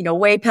already,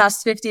 way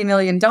past $50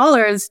 million.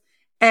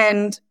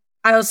 And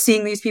I was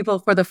seeing these people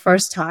for the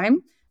first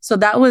time. So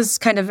that was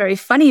kind of very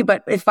funny.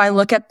 But if I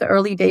look at the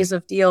early days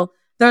of Deel,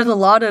 there's a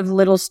lot of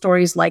little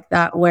stories like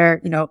that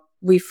where,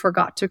 we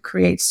forgot to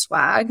create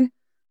swag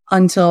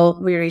until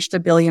we reached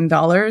 $1 billion.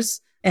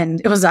 And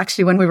it was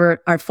actually when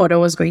our photo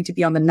was going to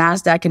be on the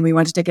NASDAQ and we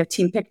wanted to take a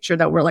team picture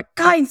that we're like,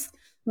 guys,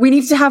 we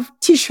need to have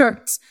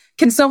t-shirts.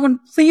 Can someone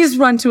please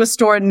run to a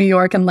store in New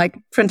York and like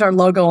print our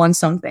logo on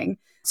something?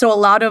 So a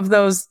lot of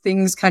those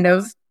things kind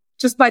of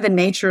just by the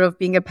nature of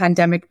being a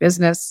pandemic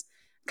business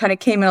kind of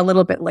came in a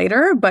little bit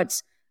later.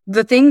 But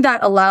the thing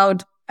that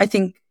allowed, I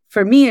think,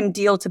 for me and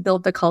Deel to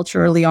build the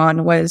culture early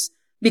on was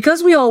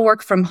because we all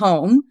work from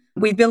home,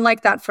 we've been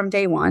like that from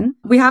day one.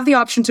 We have the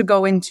option to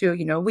go into,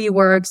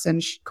 WeWorks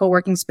and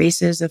co-working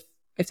spaces if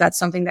that's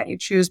something that you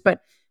choose,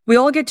 but we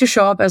all get to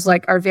show up as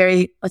like our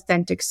very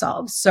authentic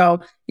selves.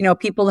 So,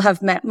 people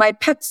have met my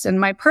pets and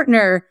my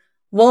partner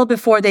well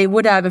before they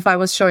would have if I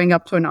was showing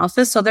up to an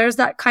office. So there's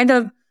that kind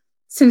of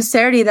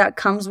sincerity that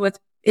comes with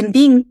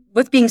being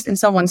in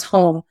someone's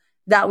home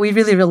that we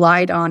really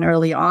relied on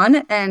early on.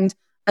 And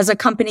as a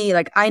company,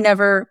 like I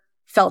never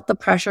felt the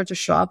pressure to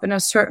show up in a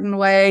certain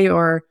way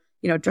or,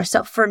 dress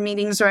up for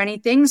meetings or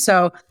anything.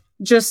 So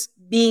just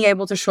being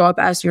able to show up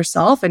as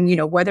yourself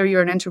and, whether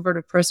you're an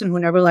introverted person who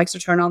never likes to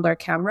turn on their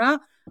camera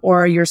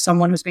or you're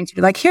someone who's going to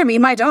be like, here, meet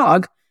my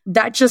dog,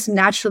 that just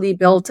naturally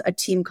built a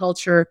team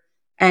culture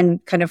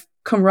and kind of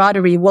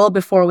camaraderie well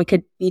before we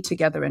could be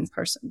together in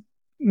person.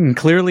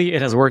 Clearly,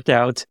 it has worked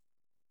out.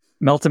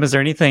 Meltem, is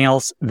there anything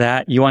else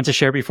that you want to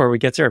share before we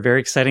get to our very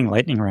exciting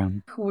lightning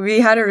round? We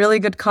had a really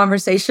good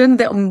conversation.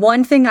 The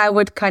one thing I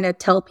would kind of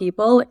tell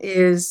people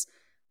is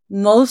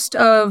most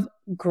of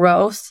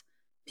growth,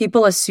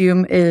 people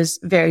assume is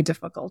very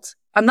difficult.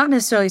 I'm not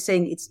necessarily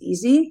saying it's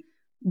easy,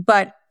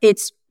 but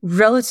it's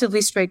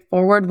relatively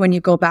straightforward when you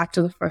go back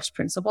to the first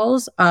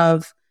principles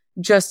of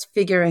just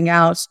figuring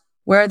out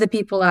where are the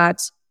people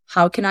at,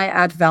 how can I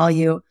add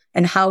value,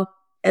 and how,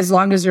 as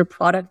long as your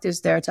product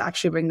is there to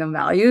actually bring them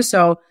value.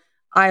 So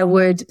I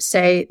would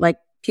say like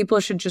people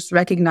should just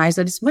recognize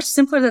that it's much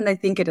simpler than they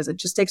think it is. It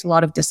just takes a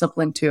lot of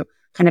discipline to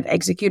kind of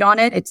execute on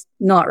it. It's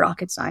not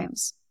rocket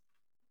science.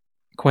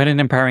 Quite an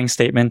empowering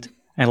statement.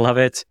 I love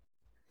it.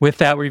 With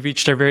that, we've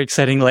reached our very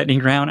exciting lightning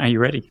round. Are you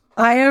ready?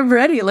 I am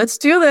ready. Let's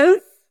do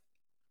this.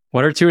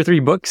 What are 2 or 3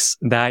 books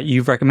that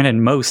you've recommended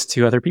most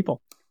to other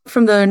people?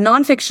 From the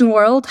nonfiction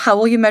world, How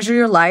Will You Measure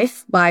Your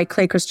Life by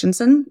Clay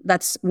Christensen.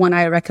 That's one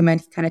I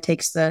recommend. He kind of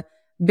takes the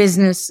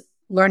business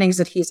learnings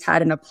that he's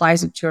had and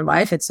applies it to your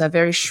life. It's a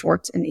very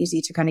short and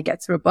easy to kind of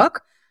get through a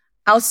book.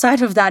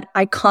 Outside of that,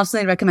 I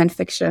constantly recommend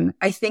fiction.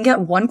 I think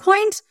at one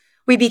point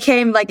it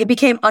became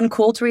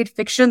uncool to read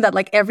fiction, that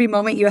like every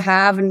moment you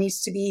have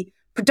needs to be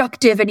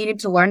productive and you need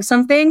to learn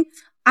something.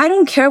 I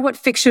don't care what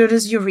fiction it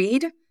is you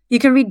read. You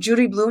can read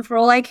Judy Blume for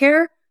all I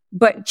care,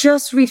 but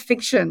just read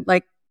fiction.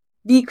 Like,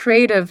 be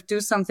creative,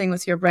 do something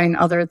with your brain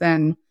other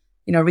than,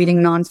 reading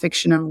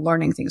nonfiction and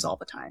learning things all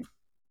the time.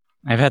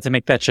 I've had to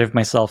make that shift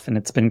myself and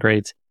it's been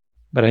great,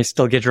 but I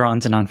still get drawn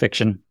to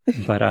nonfiction.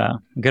 But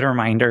good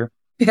reminder.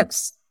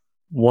 Yes.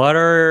 What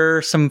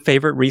are some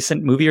favorite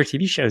recent movie or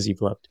TV shows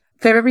you've loved?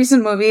 Favorite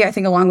recent movie, I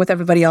think along with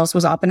everybody else,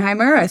 was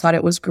Oppenheimer. I thought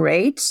it was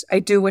great. I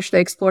do wish they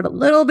explored a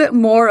little bit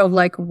more of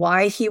like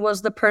why he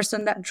was the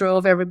person that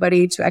drove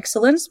everybody to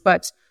excellence,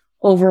 but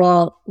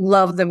overall,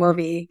 loved the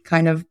movie.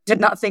 Kind of did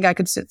not think I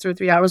could sit through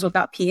 3 hours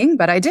without peeing,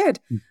 but I did.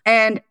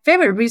 And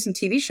favorite recent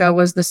TV show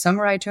was The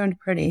Summer I Turned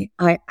Pretty.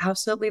 I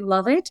absolutely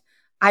love it.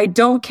 I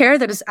don't care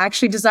that it's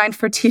actually designed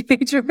for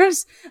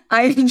teenagers.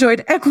 I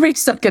enjoyed every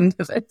second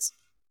of it.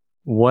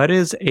 What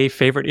is a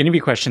favorite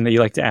interview question that you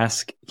like to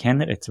ask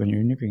candidates when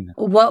you're interviewing them?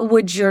 What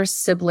would your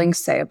siblings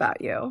say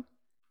about you?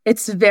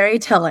 It's very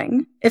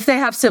telling. If they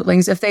have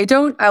siblings, if they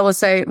don't, I will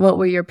say, what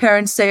will your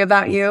parents say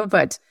about you?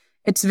 But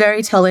it's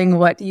very telling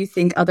what you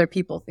think other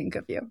people think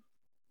of you.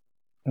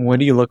 What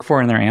do you look for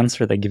in their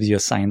answer that gives you a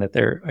sign that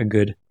they're a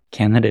good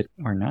candidate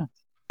or not?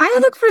 I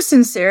look for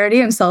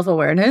sincerity and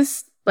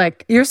self-awareness.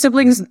 Like, your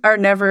siblings are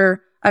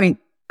never, I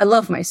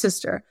love my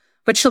sister,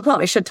 but she'll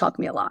probably should talk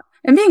to me a lot.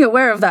 And being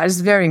aware of that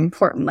is very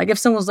important. Like, if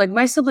someone's like,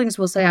 my siblings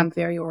will say I'm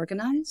very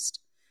organized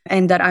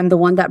and that I'm the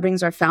one that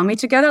brings our family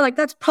together, like,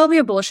 that's probably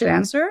a bullshit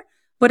answer.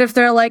 But if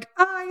they're like,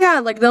 oh yeah,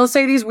 like they'll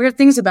say these weird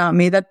things about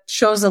me, that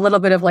shows a little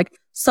bit of like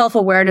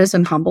self-awareness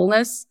and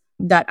humbleness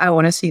that I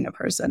want to see in a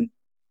person.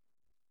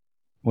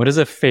 What is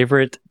a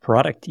favorite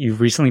product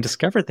you've recently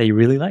discovered that you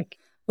really like?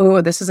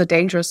 Oh, this is a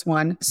dangerous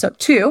one. So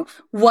 2.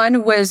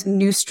 One was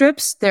new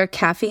strips. They're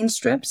caffeine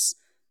strips.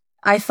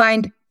 I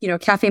find,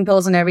 caffeine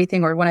pills and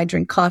everything, or when I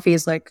drink coffee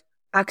is like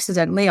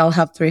accidentally, I'll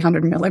have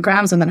 300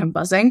 milligrams and then I'm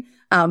buzzing.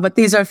 But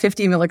these are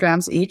 50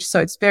 milligrams each. So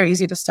it's very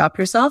easy to stop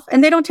yourself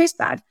and they don't taste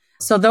bad.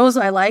 So those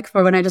I like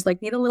for when I just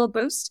like need a little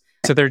boost.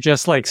 So they're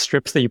just like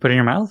strips that you put in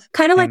your mouth?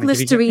 Kind of like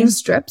Listerine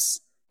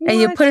strips. What? And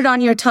you put it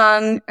on your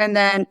tongue, and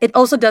then it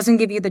also doesn't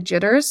give you the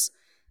jitters.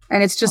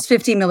 And it's just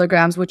 50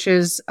 milligrams, which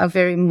is a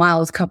very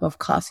mild cup of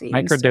coffee.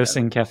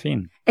 Microdosing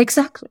caffeine.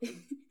 Exactly.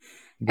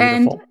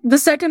 Beautiful. And the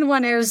second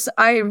one is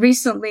I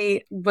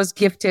recently was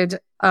gifted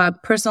a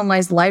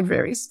personalized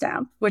library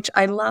stamp, which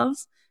I love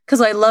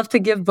because I love to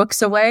give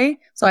books away.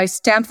 So I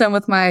stamp them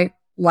with my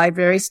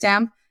library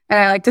stamp. And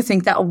I like to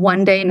think that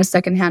one day in a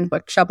secondhand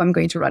bookshop, I'm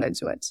going to run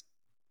into it.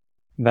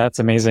 That's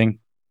amazing.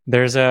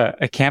 There's a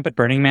camp at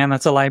Burning Man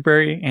that's a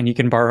library, and you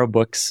can borrow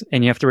books,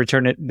 and you have to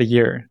return it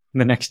the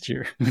next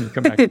year when you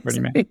come back to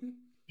Burning Man, which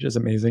is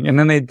amazing. And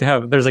then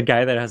there's a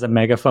guy that has a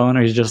megaphone,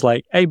 and he's just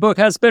like, "A book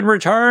has been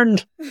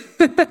returned."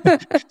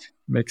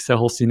 Makes a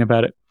whole scene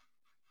about it.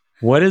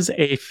 What is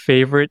a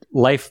favorite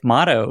life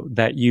motto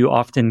that you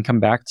often come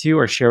back to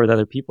or share with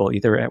other people,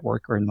 either at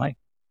work or in life?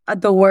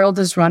 The world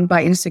is run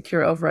by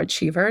insecure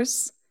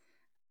overachievers.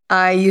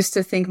 I used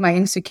to think my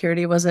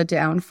insecurity was a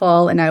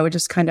downfall and I would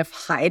just kind of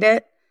hide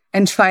it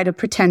and try to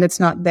pretend it's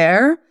not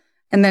there.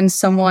 And then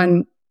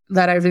someone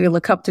that I really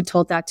look up to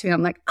told that to me.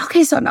 I'm like,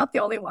 okay, so I'm not the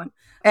only one.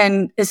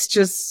 And it's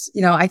just,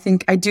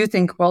 I do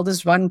think world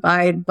is run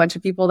by a bunch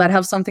of people that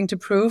have something to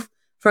prove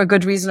for a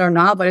good reason or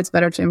not, but it's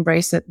better to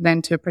embrace it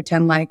than to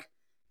pretend like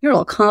you're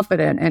all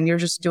confident and you're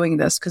just doing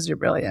this because you're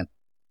brilliant.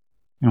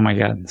 Oh my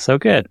God. So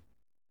good.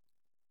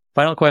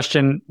 Final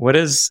question. What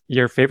is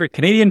your favorite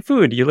Canadian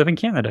food? You live in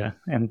Canada,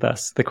 and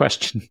thus the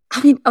question.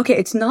 Okay,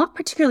 it's not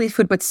particularly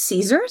food, but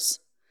Caesars.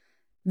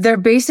 They're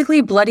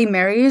basically Bloody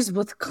Marys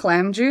with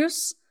clam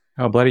juice.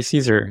 Oh, Bloody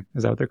Caesar.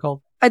 Is that what they're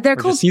called? They're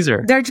called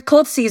Caesar. They're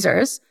called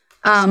Caesars.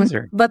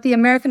 Caesar. But the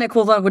American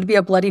equivalent would be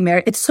a Bloody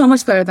Mary. It's so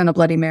much better than a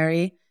Bloody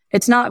Mary.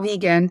 It's not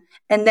vegan.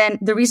 And then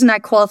the reason I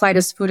qualified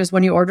as food is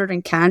when you order it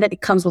in Canada, it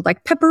comes with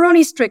like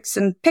pepperoni sticks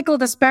and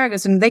pickled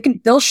asparagus, and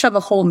they'll shove a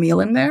whole meal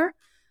in there.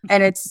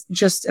 And it's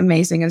just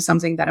amazing and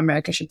something that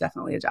America should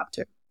definitely adopt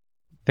to. I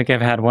think I've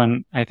had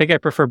one. I think I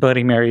prefer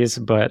Bloody Marys,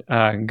 but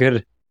a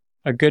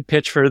good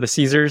pitch for the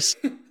Caesars.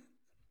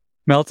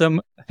 Meltem,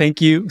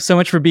 thank you so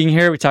much for being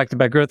here. We talked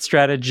about growth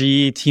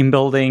strategy, team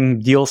building,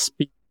 deal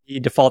speed,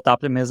 default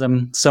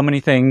optimism, so many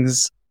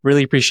things.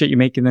 Really appreciate you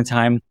making the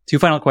time. 2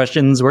 final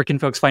questions. Where can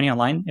folks find you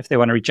online if they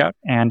want to reach out?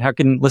 And how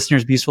can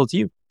listeners be useful to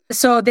you?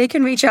 So they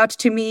can reach out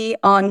to me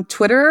on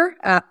Twitter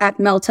at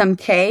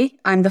MeltemK.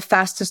 I'm the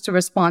fastest to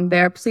respond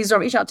there. Please don't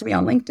reach out to me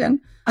on LinkedIn.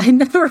 I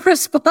never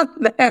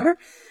respond there.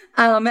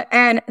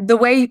 And the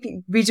way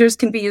readers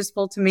can be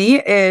useful to me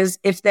is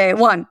if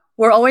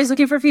we're always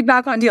looking for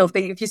feedback on Deel.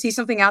 If you see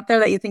something out there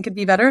that you think could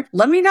be better,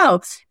 let me know.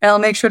 And I'll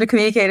make sure to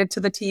communicate it to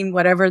the team,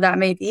 whatever that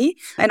may be.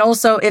 And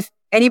also, if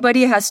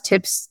anybody has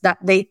tips that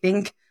they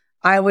think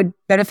I would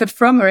benefit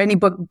from or any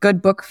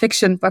good book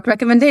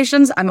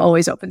recommendations, I'm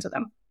always open to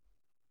them.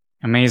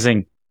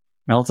 Amazing.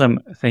 Meltem,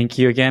 thank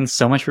you again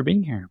so much for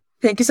being here.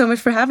 Thank you so much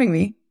for having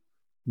me.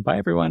 Bye,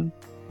 everyone.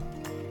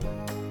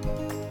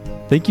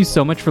 Thank you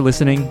so much for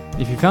listening.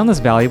 If you found this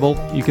valuable,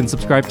 you can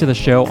subscribe to the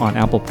show on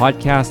Apple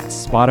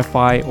Podcasts,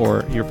 Spotify,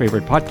 or your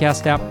favorite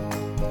podcast app.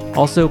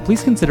 Also,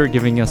 please consider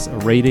giving us a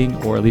rating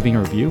or leaving a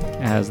review,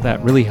 as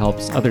that really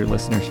helps other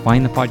listeners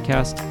find the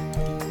podcast.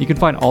 You can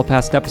find all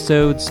past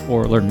episodes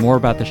or learn more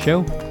about the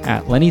show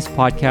at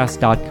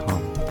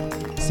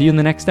lennyspodcast.com. See you in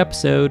the next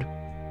episode.